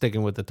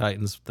sticking with the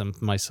Titans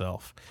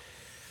myself.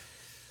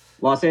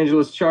 Los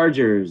Angeles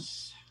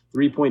Chargers,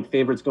 3-point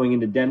favorites going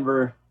into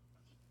Denver.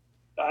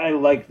 I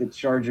like the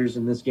Chargers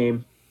in this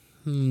game.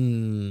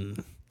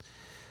 Kind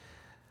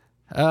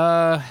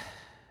of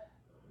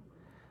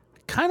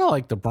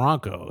like the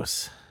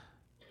Broncos.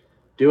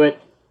 Do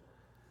it.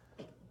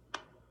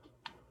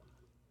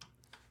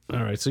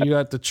 All right, so you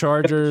got the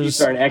Chargers.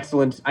 Chiefs are an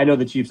excellent. I know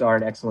the Chiefs are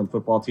an excellent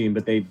football team,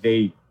 but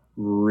they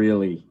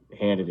really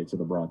handed it to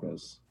the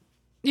Broncos.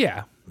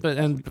 Yeah,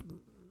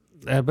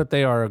 but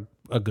they are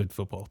a good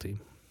football team.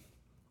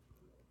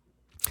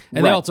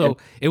 And right. They also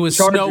it was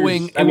Chargers,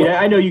 snowing.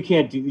 I know you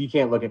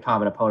can't look at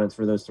common opponents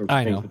for those sorts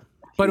of things. I know,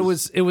 but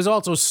it was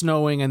also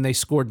snowing, and they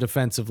scored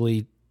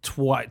defensively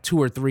 2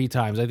 or 3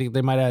 times. I think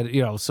they might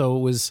have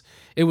so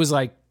it was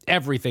like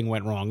everything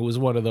went wrong. It was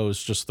one of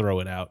those just throw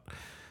it out.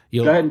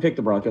 Go ahead and pick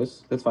the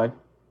Broncos. That's fine.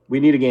 We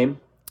need a game.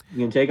 You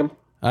gonna take them?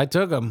 I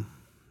took them.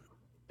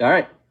 All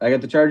right. I got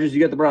the Chargers. You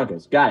got the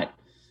Broncos. Got it.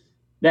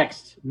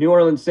 Next, New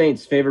Orleans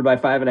Saints favored by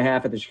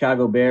 5.5 at the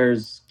Chicago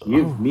Bears.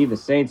 Give me the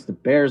Saints. The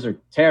Bears are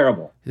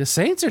terrible. The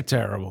Saints are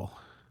terrible.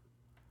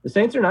 The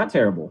Saints are not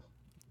terrible.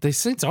 The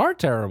Saints are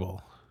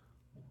terrible.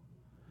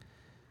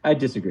 I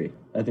disagree.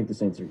 I think the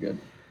Saints are good.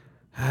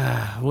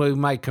 We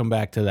might come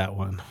back to that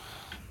one.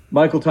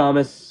 Michael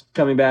Thomas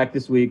coming back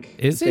this week.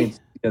 Is he?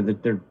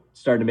 They're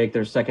starting to make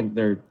their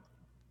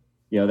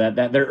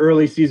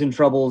early season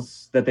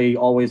troubles that they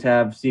always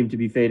have seem to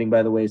be fading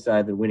by the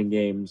wayside. They're winning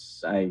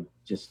games.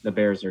 The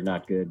Bears are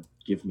not good.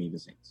 Give me the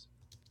Saints.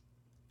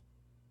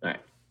 All right.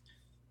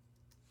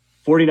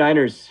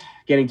 49ers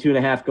getting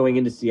 2.5 going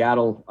into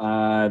Seattle.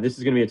 This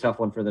is going to be a tough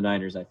one for the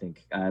Niners, I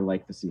think. I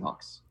like the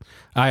Seahawks.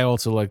 I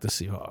also like the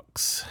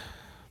Seahawks.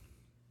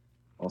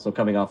 Also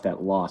coming off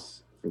that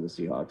loss for the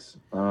Seahawks.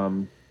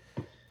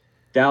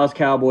 Dallas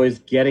Cowboys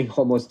getting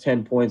almost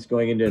 10 points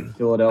going into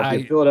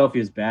Philadelphia.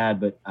 Philadelphia is bad,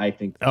 but I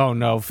think... Oh,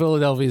 no.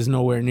 Philadelphia is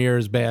nowhere near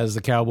as bad as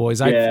the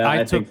Cowboys.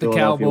 I took the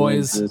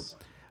Cowboys.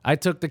 I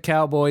took the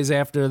Cowboys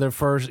after their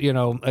first,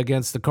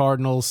 against the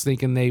Cardinals,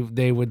 thinking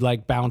they would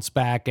like bounce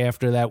back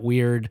after that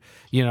weird,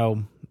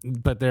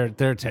 but they're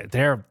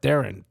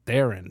in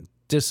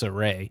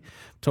disarray.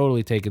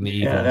 Totally taking the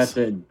Eagles.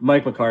 Yeah,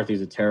 Mike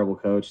McCarthy's a terrible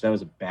coach. That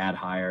was a bad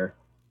hire.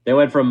 They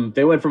went from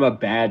a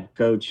bad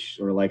coach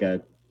or like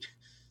a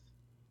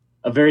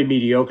very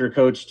mediocre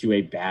coach to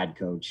a bad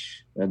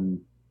coach,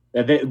 and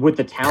with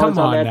the talent. Come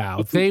on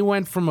now, they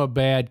went from a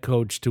bad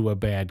coach to a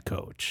bad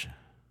coach.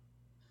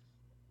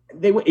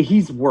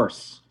 He's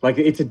worse. Like,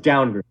 it's a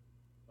downgrade.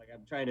 Like,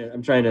 I'm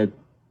trying to.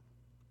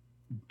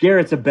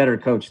 Garrett's a better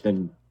coach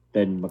than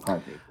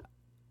McCarthy,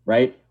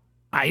 right?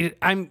 I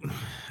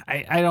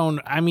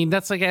mean,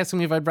 that's like asking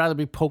me if I'd rather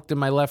be poked in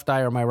my left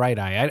eye or my right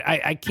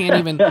eye. I can't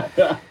even.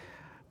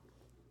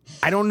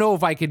 I don't know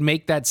if I could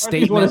make that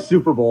statement. He's won a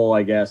Super Bowl,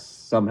 I guess,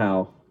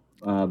 somehow.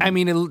 I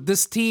mean,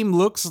 this team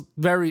looks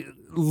very,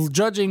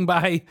 judging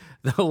by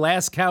the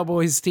last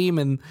Cowboys team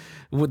and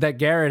that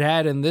Garrett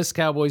had and this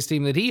Cowboys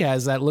team that he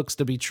has, that looks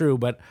to be true.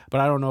 But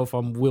I don't know if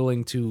I'm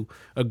willing to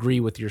agree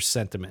with your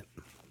sentiment.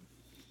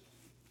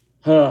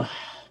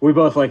 We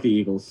both like the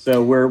Eagles,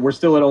 so we're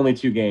still at only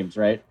 2 games,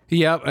 right?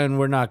 Yep, and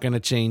we're not going to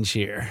change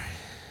here.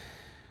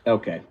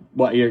 Okay.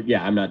 Well,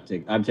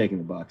 I'm taking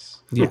the Bucks.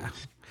 Yeah.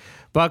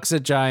 Bucks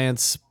at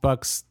Giants.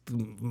 Bucks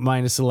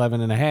minus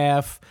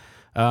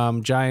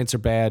 11.5. Giants are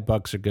bad.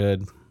 Bucks are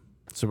good.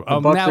 So the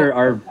Bucks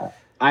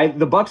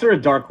the Bucks are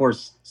a dark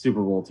horse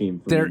Super Bowl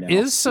team. There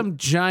is some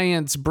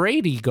Giants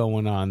Brady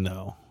going on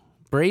though.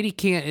 Brady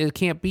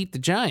can't beat the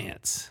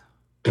Giants.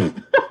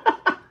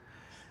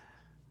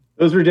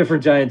 Those were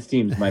different Giants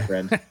teams, my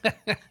friend.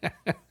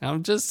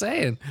 I'm just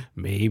saying.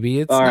 Maybe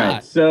it's all not.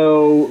 Right,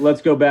 so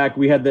let's go back.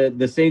 We had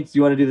the Saints. Do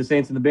you want to do the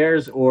Saints and the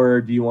Bears,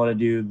 or do you want to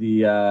do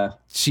the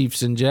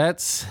Chiefs and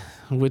Jets?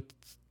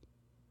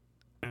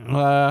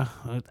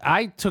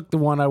 I took the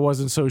one I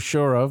wasn't so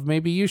sure of.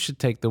 Maybe you should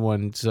take the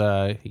ones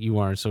you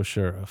aren't so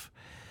sure of.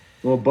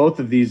 Well, both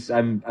of these,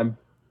 I'm.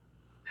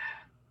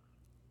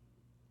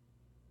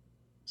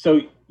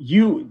 So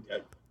you.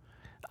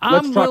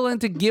 I'm willing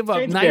to give up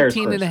Saints,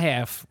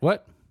 19.5.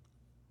 What?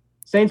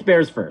 Saints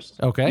Bears first.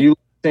 Okay. Do you like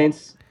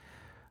Saints?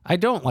 I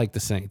don't like the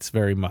Saints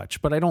very much,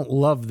 but I don't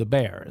love the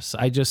Bears.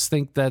 I just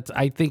think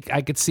I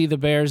could see the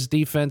Bears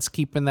defense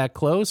keeping that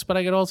close, but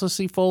I could also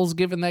see Foles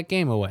giving that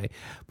game away.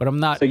 But I'm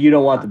not. So you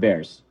don't want the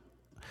Bears?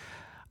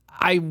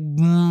 I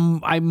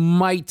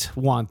might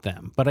want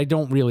them, but I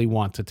don't really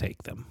want to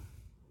take them.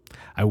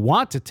 I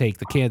want to take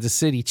the Kansas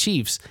City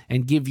Chiefs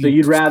and give you. So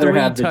you'd rather 3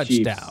 have the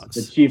touchdowns.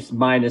 The Chiefs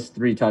minus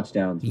 3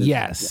 touchdowns.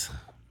 Yes,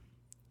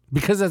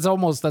 because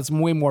that's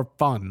way more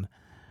fun.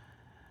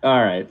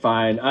 All right,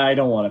 fine. I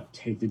don't want to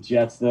take the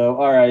Jets though.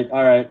 All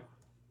right.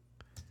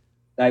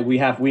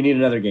 We need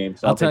another game.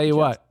 So I'll tell you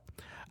what.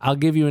 I'll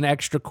give you an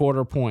extra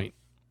quarter point.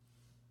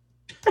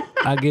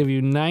 I'll give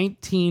you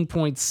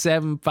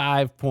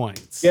 19.75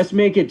 points. Just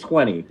make it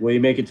 20. Will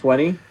you make it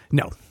 20?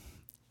 No.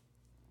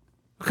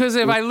 Because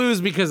if I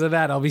lose because of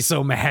that, I'll be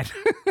so mad.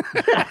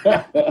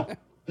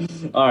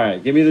 All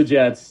right, give me the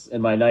Jets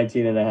and my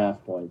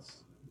 19.5 points.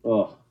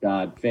 Oh,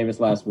 God. Famous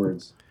last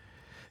words.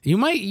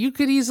 You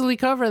could easily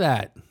cover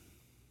that.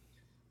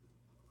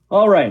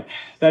 All right.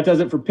 That does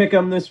it for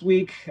Pick'em this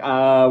week.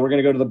 We're going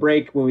to go to the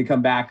break. When we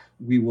come back,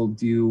 we will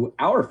do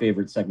our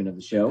favorite segment of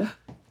the show,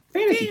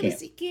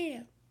 Fantasy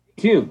Camp.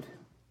 Tuned.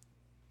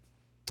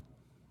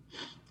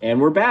 And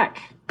we're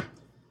back.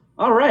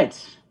 All right.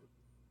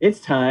 It's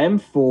time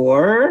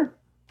for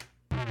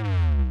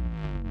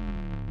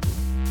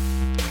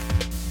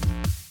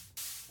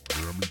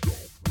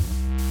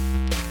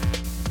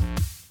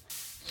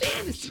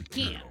Fantasy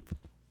Camp.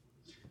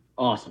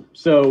 Awesome.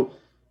 So,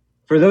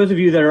 for those of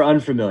you that are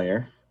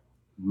unfamiliar,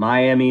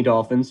 Miami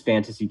Dolphins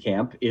Fantasy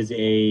Camp is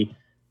a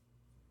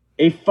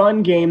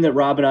fun game that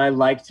Rob and I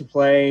like to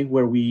play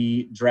where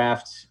we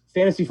draft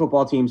fantasy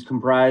football teams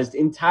comprised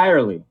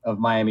entirely of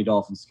Miami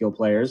Dolphins skill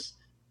players.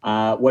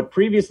 What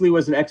previously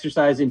was an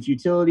exercise in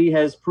futility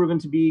has proven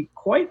to be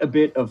quite a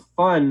bit of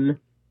fun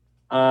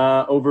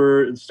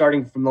over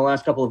starting from the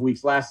last couple of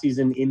weeks last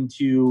season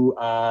into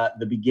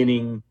the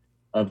beginning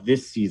of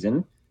this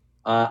season.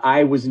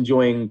 I was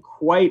enjoying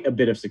quite a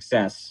bit of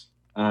success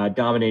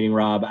dominating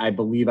Rob. I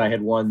believe I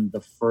had won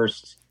the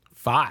first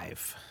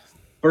 5.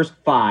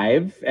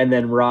 And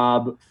then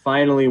Rob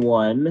finally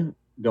won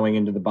going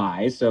into the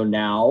bye. So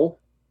now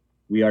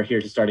we are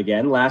here to start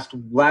again.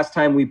 Last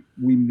time we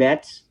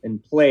met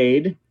and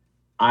played,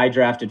 I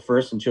drafted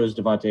first and chose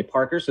Devontae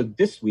Parker. So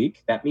this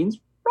week, that means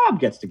Rob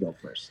gets to go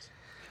first.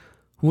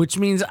 Which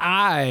means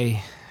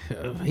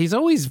he's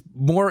always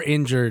more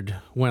injured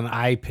when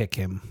I pick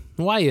him.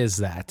 Why is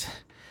that?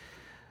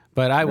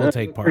 But I will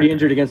take Parker. Pretty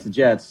injured against the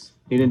Jets.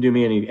 He didn't do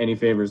me any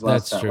favors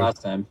last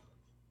time.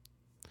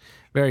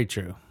 Very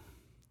true.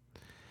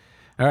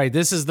 All right,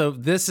 this is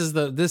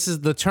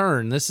the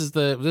turn. This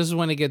is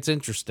when it gets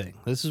interesting.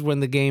 This is when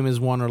the game is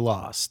won or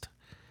lost.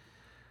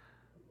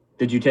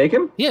 Did you take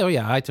him?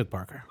 Yeah, I took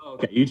Parker.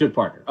 Okay, you took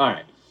Parker. All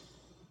right.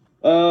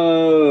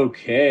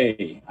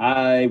 Okay,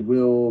 I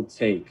will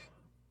take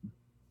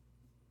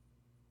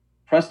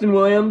Preston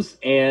Williams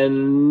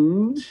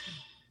and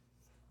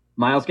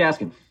Myles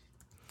Gaskin.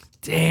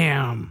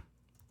 Damn.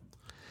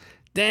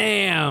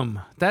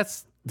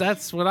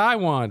 That's what I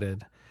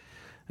wanted.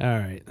 All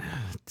right.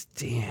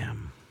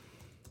 Damn.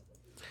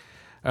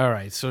 All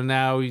right, so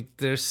now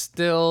there's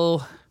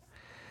still...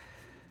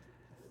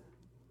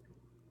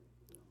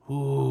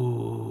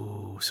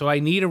 Ooh. So I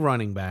need a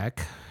running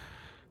back.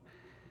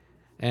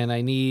 And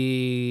I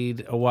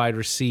need a wide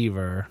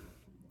receiver.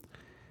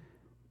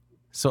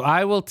 So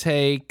I will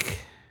take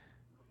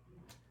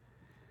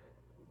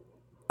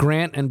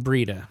Grant and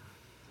Breida.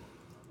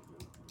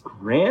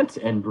 Grant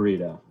and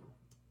Breida.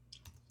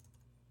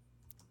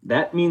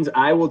 That means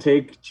I will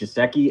take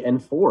Gesicki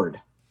and Ford.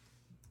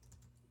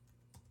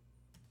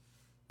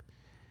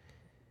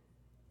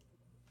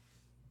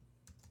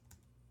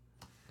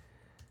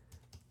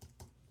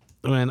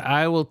 And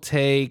I will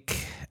take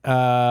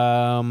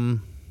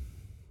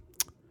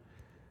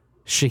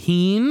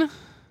Shaheen.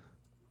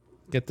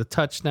 Get the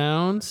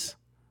touchdowns.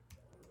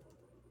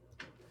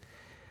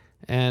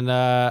 And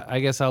I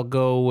guess I'll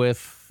go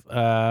with...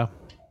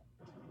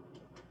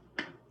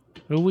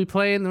 who we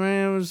playing? The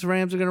Rams.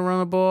 Rams are gonna run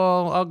the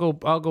ball.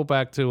 I'll go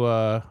back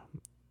to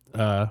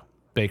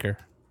Baker.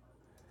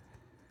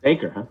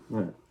 Baker, huh? All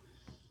right.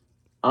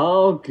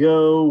 I'll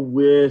go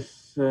with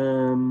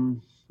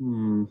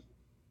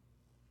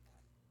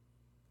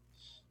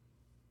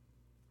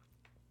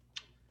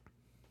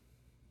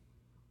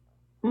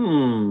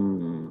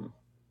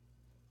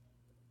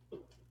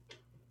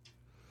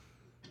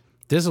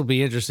This will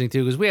be interesting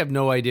too, because we have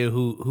no idea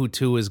who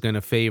Tua is going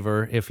to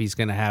favor, if he's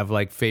going to have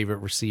like favorite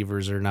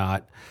receivers or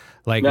not.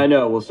 Like, I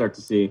know we'll start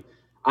to see.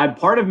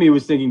 Part of me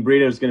was thinking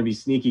Breida is going to be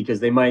sneaky because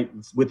they might,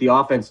 with the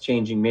offense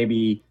changing,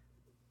 maybe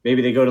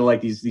they go to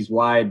like these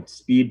wide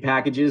speed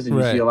packages and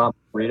you see a lot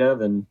more Breida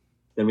than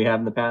we have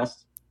in the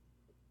past.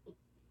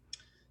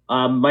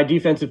 My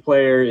defensive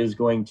player is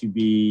going to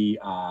be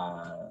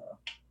I'll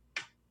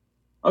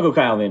go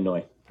Kyle Van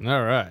Noy.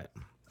 All right.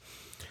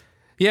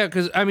 Yeah,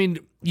 because I mean,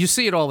 you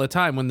see it all the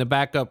time when the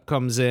backup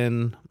comes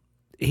in.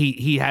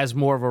 He has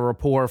more of a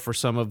rapport for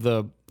some of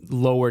the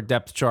lower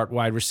depth chart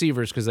wide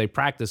receivers because they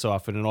practice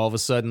often, and all of a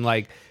sudden,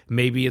 like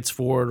maybe it's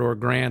Ford or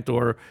Grant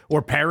or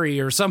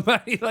Perry or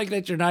somebody like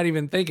that you're not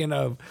even thinking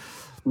of.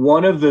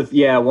 One of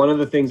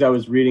the things I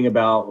was reading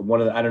about,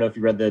 I don't know if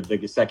you read the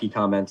Gesicki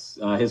comments.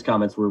 His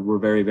comments were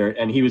very, very,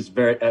 and he was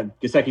very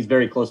Gesicki's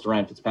very close to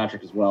Ryan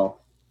Fitzpatrick as well.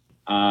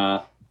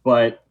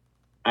 But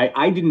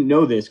I didn't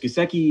know this.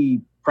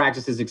 Gesicki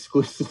practices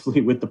exclusively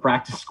with the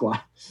practice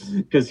squad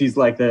because he's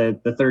like the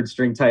third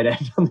string tight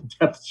end on the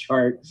depth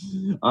chart.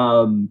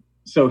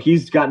 So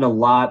he's gotten a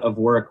lot of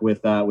work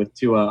with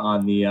Tua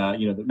on the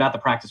not the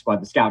practice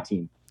squad, the scout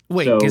team.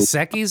 Wait,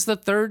 Gesicki's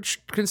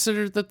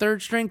considered the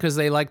third string because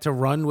they like to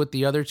run with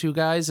the other two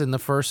guys in the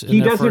first.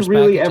 He doesn't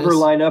really ever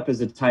line up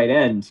as a tight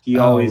end.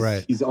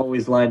 He's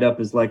always lined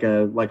up as like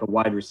a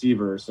wide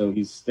receiver. So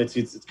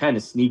it's kind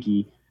of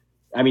sneaky.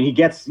 I mean,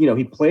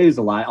 he plays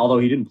a lot, although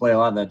he didn't play a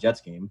lot in that Jets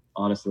game,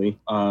 honestly.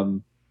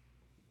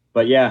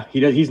 But yeah,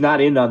 he's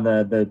not in on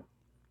the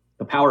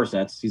power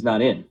sets. He's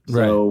not in.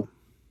 So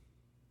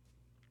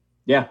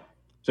yeah,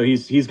 so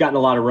he's gotten a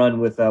lot of run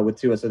with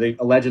Tua. So they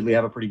allegedly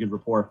have a pretty good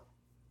rapport.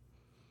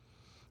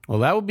 Well,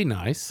 that would be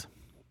nice.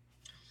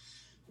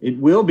 It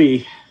will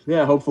be.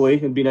 Yeah, hopefully.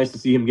 It'd be nice to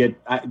see him get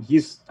I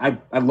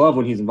love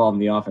when he's involved in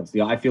the offense.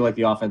 I feel like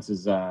the offense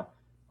is a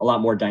lot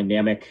more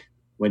dynamic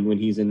when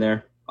he's in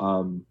there.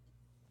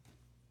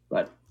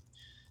 But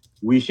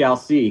we shall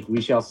see. We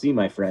shall see,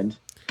 my friend.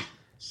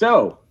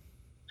 So,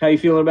 how you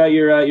feeling about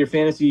your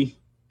fantasy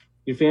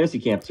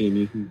camp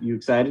team? You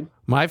excited?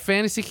 My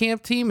fantasy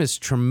camp team is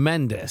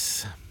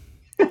tremendous.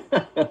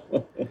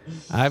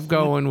 I've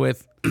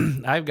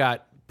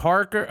got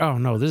Parker. Oh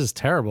no, this is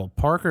terrible.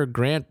 Parker,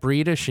 Grant,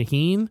 Breida,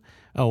 Shaheen.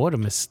 Oh, what a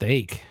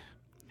mistake.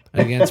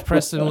 Against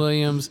Preston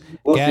Williams,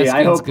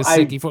 Gaskins,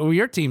 Gesicki. Well,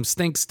 your team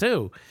stinks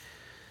too.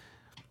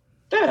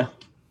 Yeah.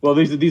 Well,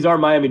 these are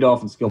Miami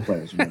Dolphins skill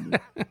players. Remember?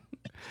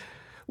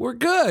 We're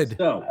good.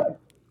 So,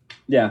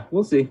 yeah,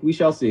 we'll see. We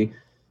shall see.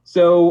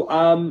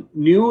 So,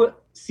 new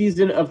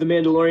season of The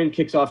Mandalorian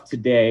kicks off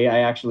today. I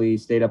actually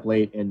stayed up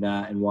late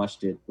and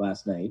watched it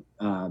last night.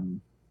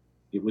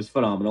 It was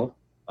phenomenal.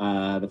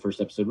 The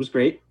first episode was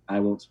great.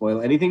 I won't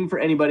spoil anything for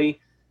anybody,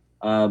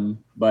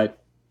 but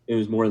it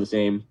was more of the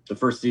same. The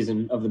first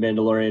season of The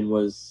Mandalorian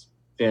was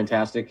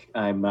fantastic.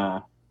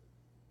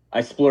 I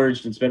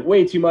splurged and spent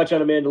way too much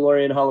on a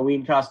Mandalorian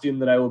Halloween costume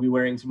that I will be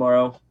wearing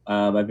tomorrow.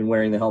 I've been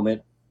wearing the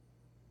helmet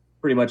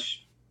pretty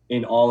much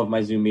in all of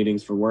my Zoom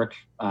meetings for work.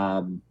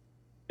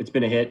 It's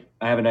been a hit.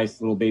 I have a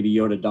nice little baby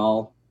Yoda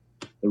doll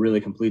that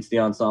really completes the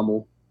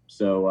ensemble.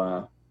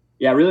 So,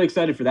 yeah, really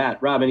excited for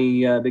that. Rob,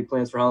 any big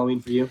plans for Halloween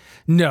for you?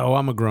 No,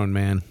 I'm a grown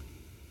man.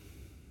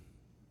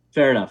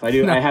 Fair enough. I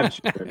do. I have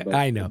children, but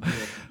I know.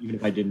 Even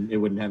if I didn't, it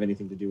wouldn't have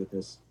anything to do with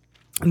this.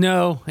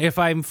 No, if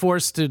I'm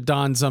forced to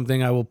don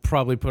something, I will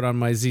probably put on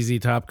my ZZ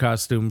Top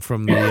costume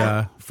from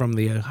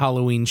the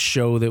Halloween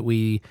show that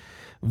we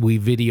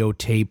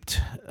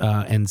videotaped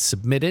and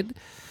submitted.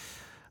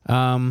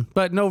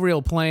 But no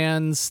real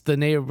plans. The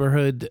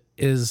neighborhood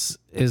is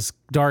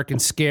dark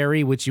and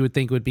scary, which you would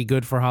think would be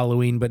good for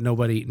Halloween, but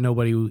nobody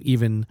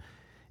even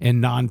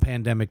in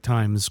non-pandemic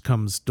times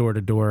comes door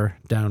to door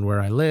down where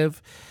I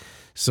live.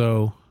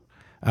 So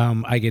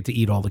I get to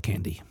eat all the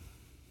candy.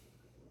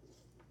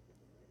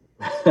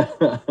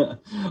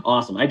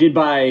 Awesome. I did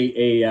buy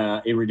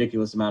a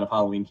ridiculous amount of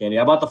Halloween candy.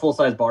 I bought the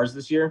full-size bars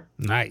this year.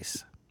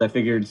 Nice. I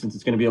figured since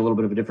it's going to be a little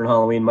bit of a different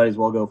Halloween, might as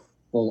well go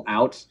full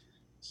out.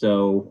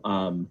 So,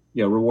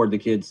 reward the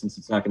kids since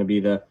it's not going to be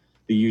the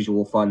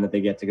usual fun that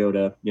they get to go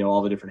to,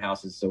 all the different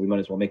houses. So we might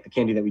as well make the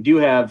candy that we do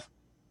have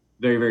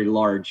very, very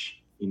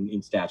large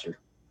in stature.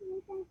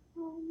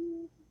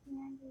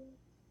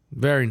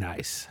 Very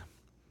nice.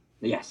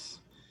 Yes.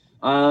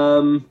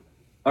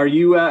 Are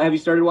you, have you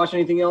started watching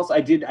anything else?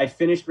 I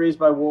finished Raised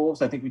by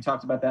Wolves. I think we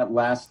talked about that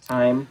last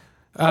time.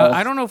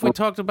 I don't know if we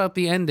talked about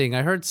the ending.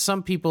 I heard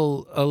some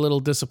people a little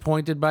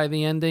disappointed by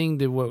the ending.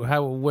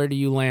 Where do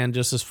you land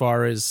just as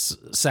far as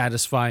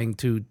satisfying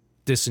to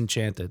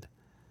disenchanted?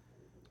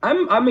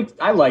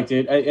 I liked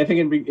it. I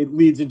think it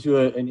leads into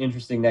an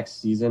interesting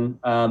next season.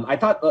 I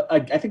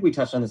think we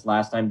touched on this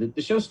last time.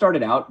 The show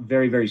started out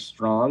very, very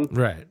strong.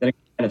 Right. Then it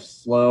kind of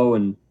slow,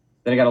 and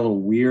then it got a little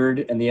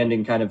weird, and the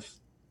ending kind of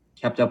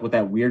kept up with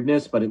that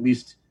weirdness. But at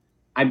least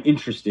I'm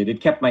interested. It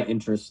kept my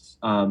interest.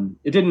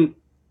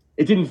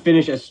 It didn't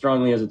finish as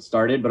strongly as it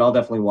started, but I'll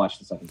definitely watch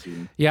the second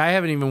season. Yeah, I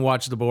haven't even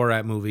watched the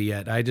Borat movie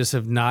yet. I just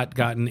have not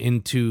gotten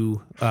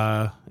into.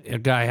 I'm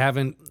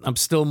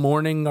still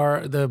mourning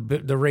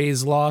the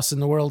Rays' loss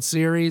in the World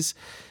Series,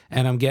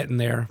 and I'm getting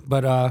there.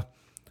 But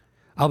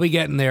I'll be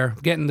getting there,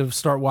 getting to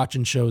start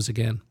watching shows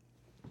again.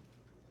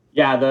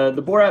 Yeah,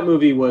 the Borat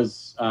movie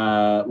was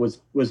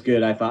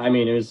good. I thought. I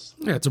mean, it was.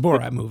 Yeah, it's a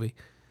Borat movie.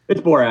 It's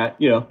Borat.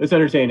 It's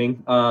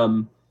entertaining.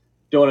 Don't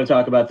want to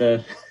talk about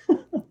the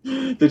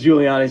the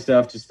Giuliani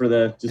stuff for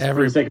the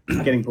sake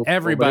of getting pulled.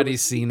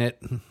 Everybody's seen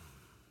it.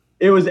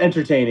 It was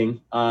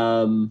entertaining.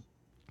 And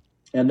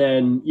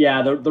then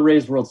the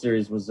Rays World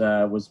Series was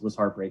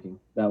heartbreaking.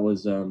 That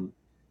was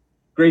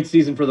great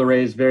season for the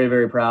Rays. Very,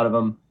 very proud of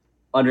them.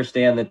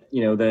 Understand that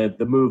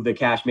the move that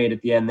Cash made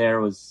at the end there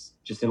was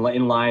just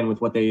in line with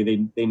what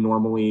they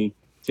normally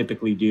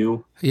typically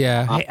do.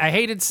 Yeah, I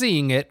hated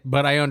seeing it,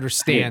 but I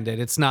understand it.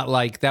 It's not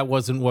like that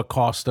wasn't what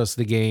cost us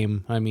the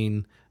game. I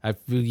mean,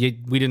 we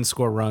didn't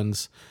score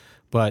runs,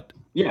 but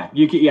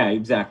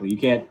exactly.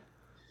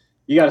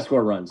 You got to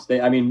score runs.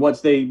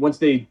 Once they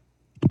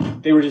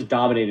were just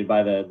dominated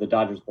by the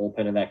Dodgers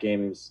bullpen in that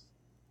game. It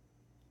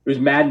was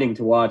maddening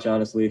to watch,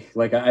 honestly.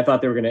 Like I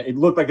thought it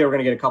looked like they were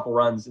gonna get a couple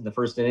runs in the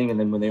first inning, and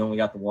then when they only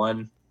got the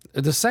one,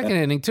 the second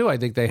inning too, I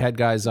think they had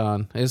guys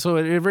on. And so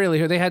they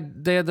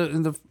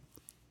had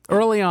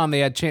early on they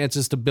had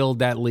chances to build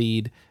that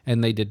lead,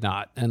 and they did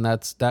not, and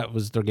that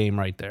was their game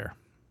right there.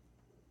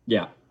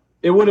 Yeah,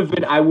 it would have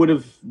been.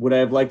 Would I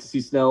have liked to see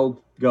Snell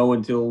go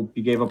until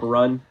he gave up a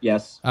run?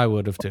 Yes, I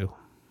would have too.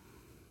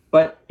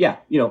 But yeah,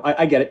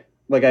 I get it.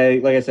 Like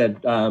I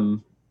said,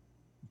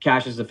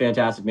 Cash is a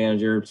fantastic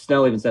manager.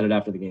 Snell even said it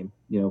after the game.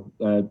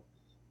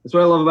 That's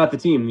what I love about the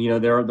team.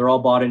 They're all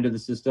bought into the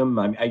system.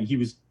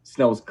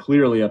 Snell was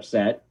clearly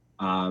upset,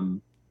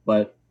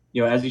 but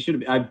as he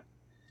should have.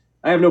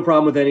 I have no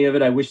problem with any of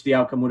it. I wish the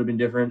outcome would have been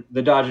different.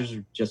 The Dodgers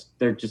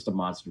they're just a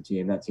monster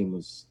team. That team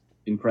was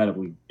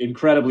incredibly,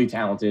 incredibly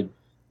talented.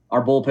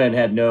 Our bullpen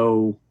had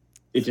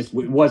it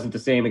wasn't the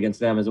same against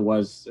them as it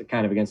was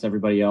kind of against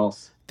everybody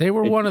else. They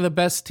were one of the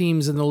best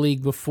teams in the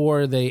league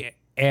before they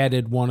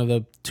added one of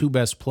the two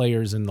best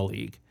players in the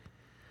league.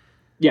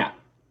 Yeah.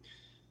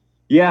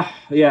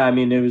 I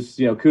mean, it was,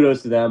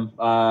 kudos to them.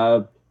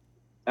 I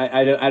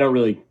don't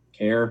really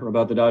care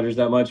about the Dodgers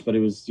that much, but it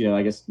was,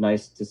 I guess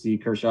nice to see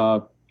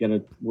Kershaw get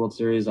a World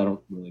Series. I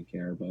don't really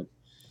care, but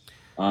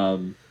I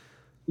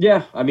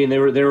mean, they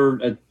were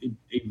a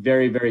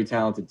very, very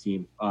talented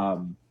team.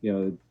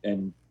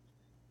 And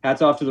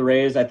hats off to the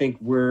Rays. I think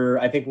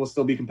we'll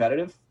still be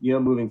competitive,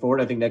 moving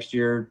forward. I think next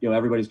year,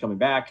 everybody's coming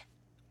back,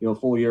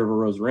 full year of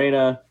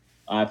Arozarena.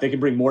 If they can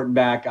bring Morton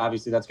back,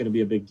 obviously that's going to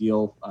be a big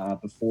deal. Right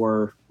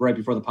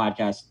before the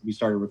podcast we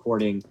started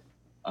recording,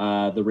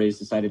 the Rays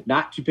decided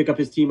not to pick up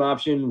his team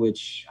option,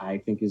 which I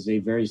think is a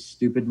very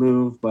stupid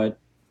move, but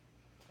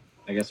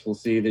I guess we'll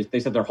see. They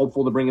said they're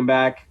hopeful to bring him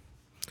back.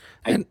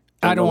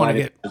 I don't want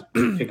to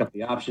pick up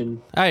the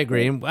option. I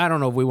agree. I don't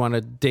know if we want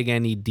to dig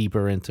any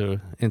deeper into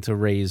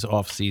Rays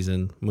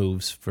off-season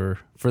moves for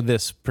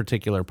this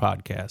particular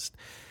podcast.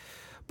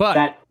 But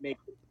that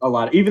makes a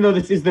lot. Even though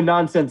this is the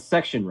nonsense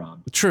section,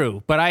 Rob.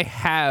 True, but I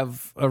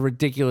have a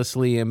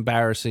ridiculously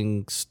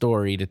embarrassing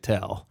story to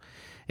tell.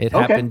 It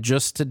happened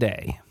just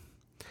today.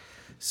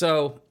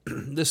 So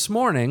this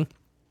morning,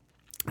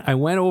 I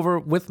went over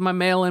with my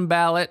mail-in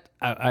ballot.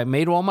 I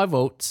made all my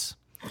votes,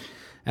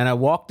 and I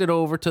walked it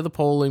over to the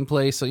polling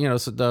place. So,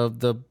 so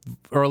the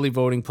early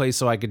voting place,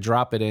 so I could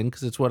drop it in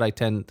because it's what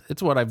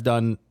I've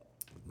done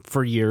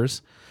for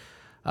years.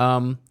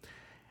 And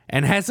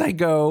as I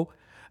go,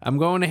 I'm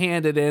going to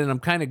hand it in, and I'm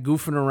kind of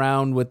goofing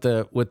around with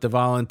the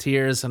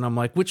volunteers, and I'm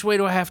like, which way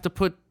do I have to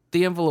put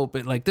the envelope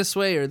in? Like this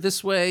way or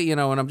this way, and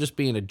I'm just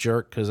being a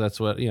jerk because that's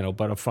what,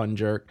 but a fun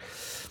jerk.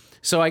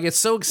 So I get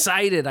so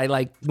excited.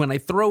 When I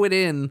throw it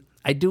in,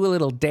 I do a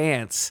little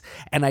dance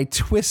and I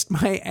twist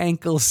my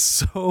ankle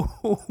so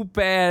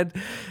bad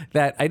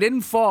that I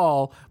didn't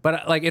fall,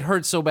 but it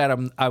hurt so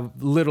bad. I'm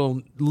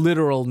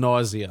literal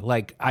nausea. I'm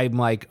like,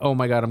 oh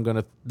my God, I'm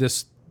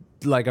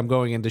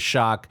going into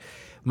shock.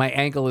 My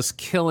ankle is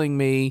killing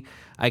me.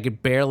 I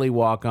could barely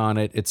walk on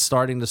it. It's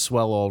starting to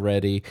swell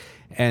already.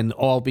 And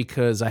all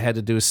because I had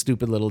to do a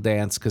stupid little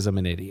dance because I'm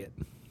an idiot.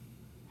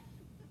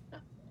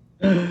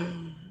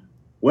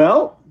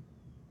 Well,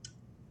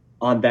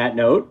 on that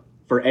note,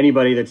 for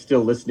anybody that's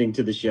still listening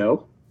to the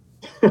show,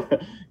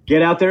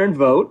 get out there and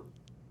vote.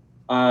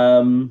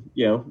 Do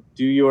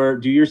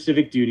your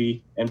civic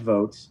duty and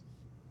vote.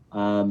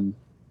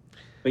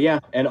 But yeah,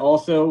 and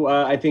also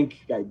I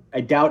think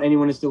I doubt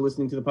anyone is still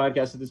listening to the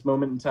podcast at this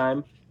moment in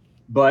time.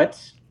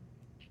 But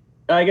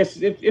I guess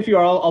if you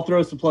are, I'll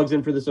throw some plugs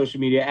in for the social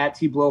media at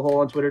tblowhole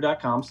on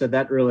twitter.com. Said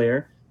that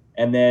earlier,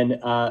 and then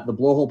the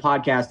BlowHole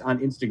podcast on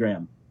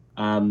Instagram.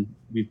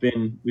 We've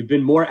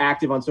been more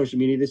active on social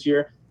media this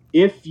year.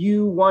 If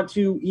you want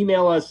to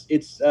email us,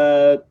 it's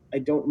I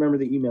don't remember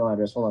the email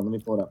address. Hold on, let me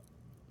pull it up.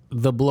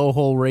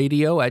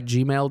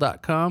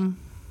 theblowholeradio@gmail.com.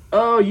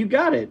 Oh, you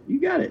got it.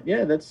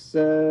 Yeah, that's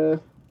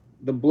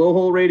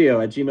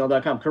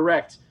theblowholeradio@gmail.com.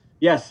 Correct.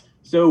 Yes.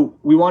 So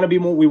we want to be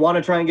more. We want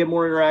to try and get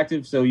more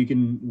interactive. So you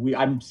can.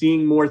 I'm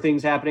seeing more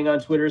things happening on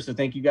Twitter. So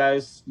thank you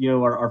guys.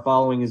 Our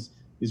following is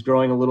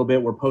growing a little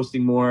bit. We're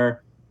posting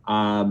more.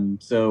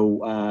 So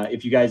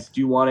if you guys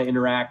do want to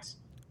interact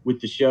with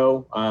the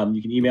show,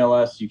 you can email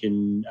us. You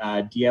can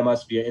DM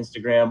us via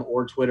Instagram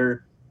or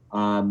Twitter.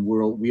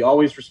 We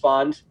always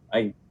respond.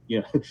 There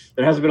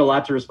hasn't been a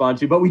lot to respond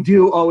to, but we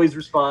do always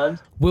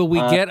respond. Will we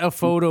get a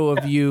photo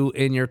of you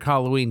in your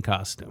Halloween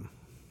costume?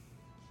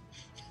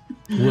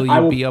 Will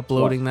you be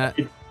uploading that?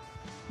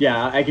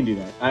 Yeah, I can do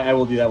that. I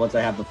will do that once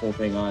I have the full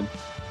thing on.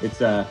 It's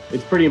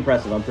pretty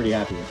impressive. I'm pretty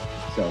happy with it.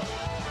 So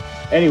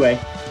anyway,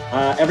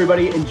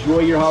 everybody enjoy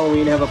your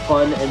Halloween. Have a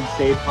fun and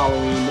safe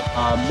Halloween.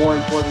 More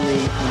importantly,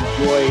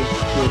 enjoy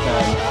your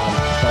time on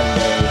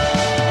Sunday.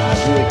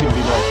 Really couldn't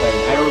be more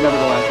exciting. I don't remember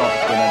the last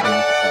office game I've been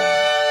this excited.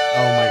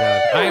 Oh my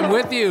God. I am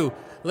with you.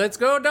 Let's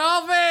go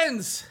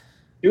Dolphins!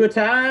 To a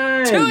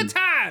time!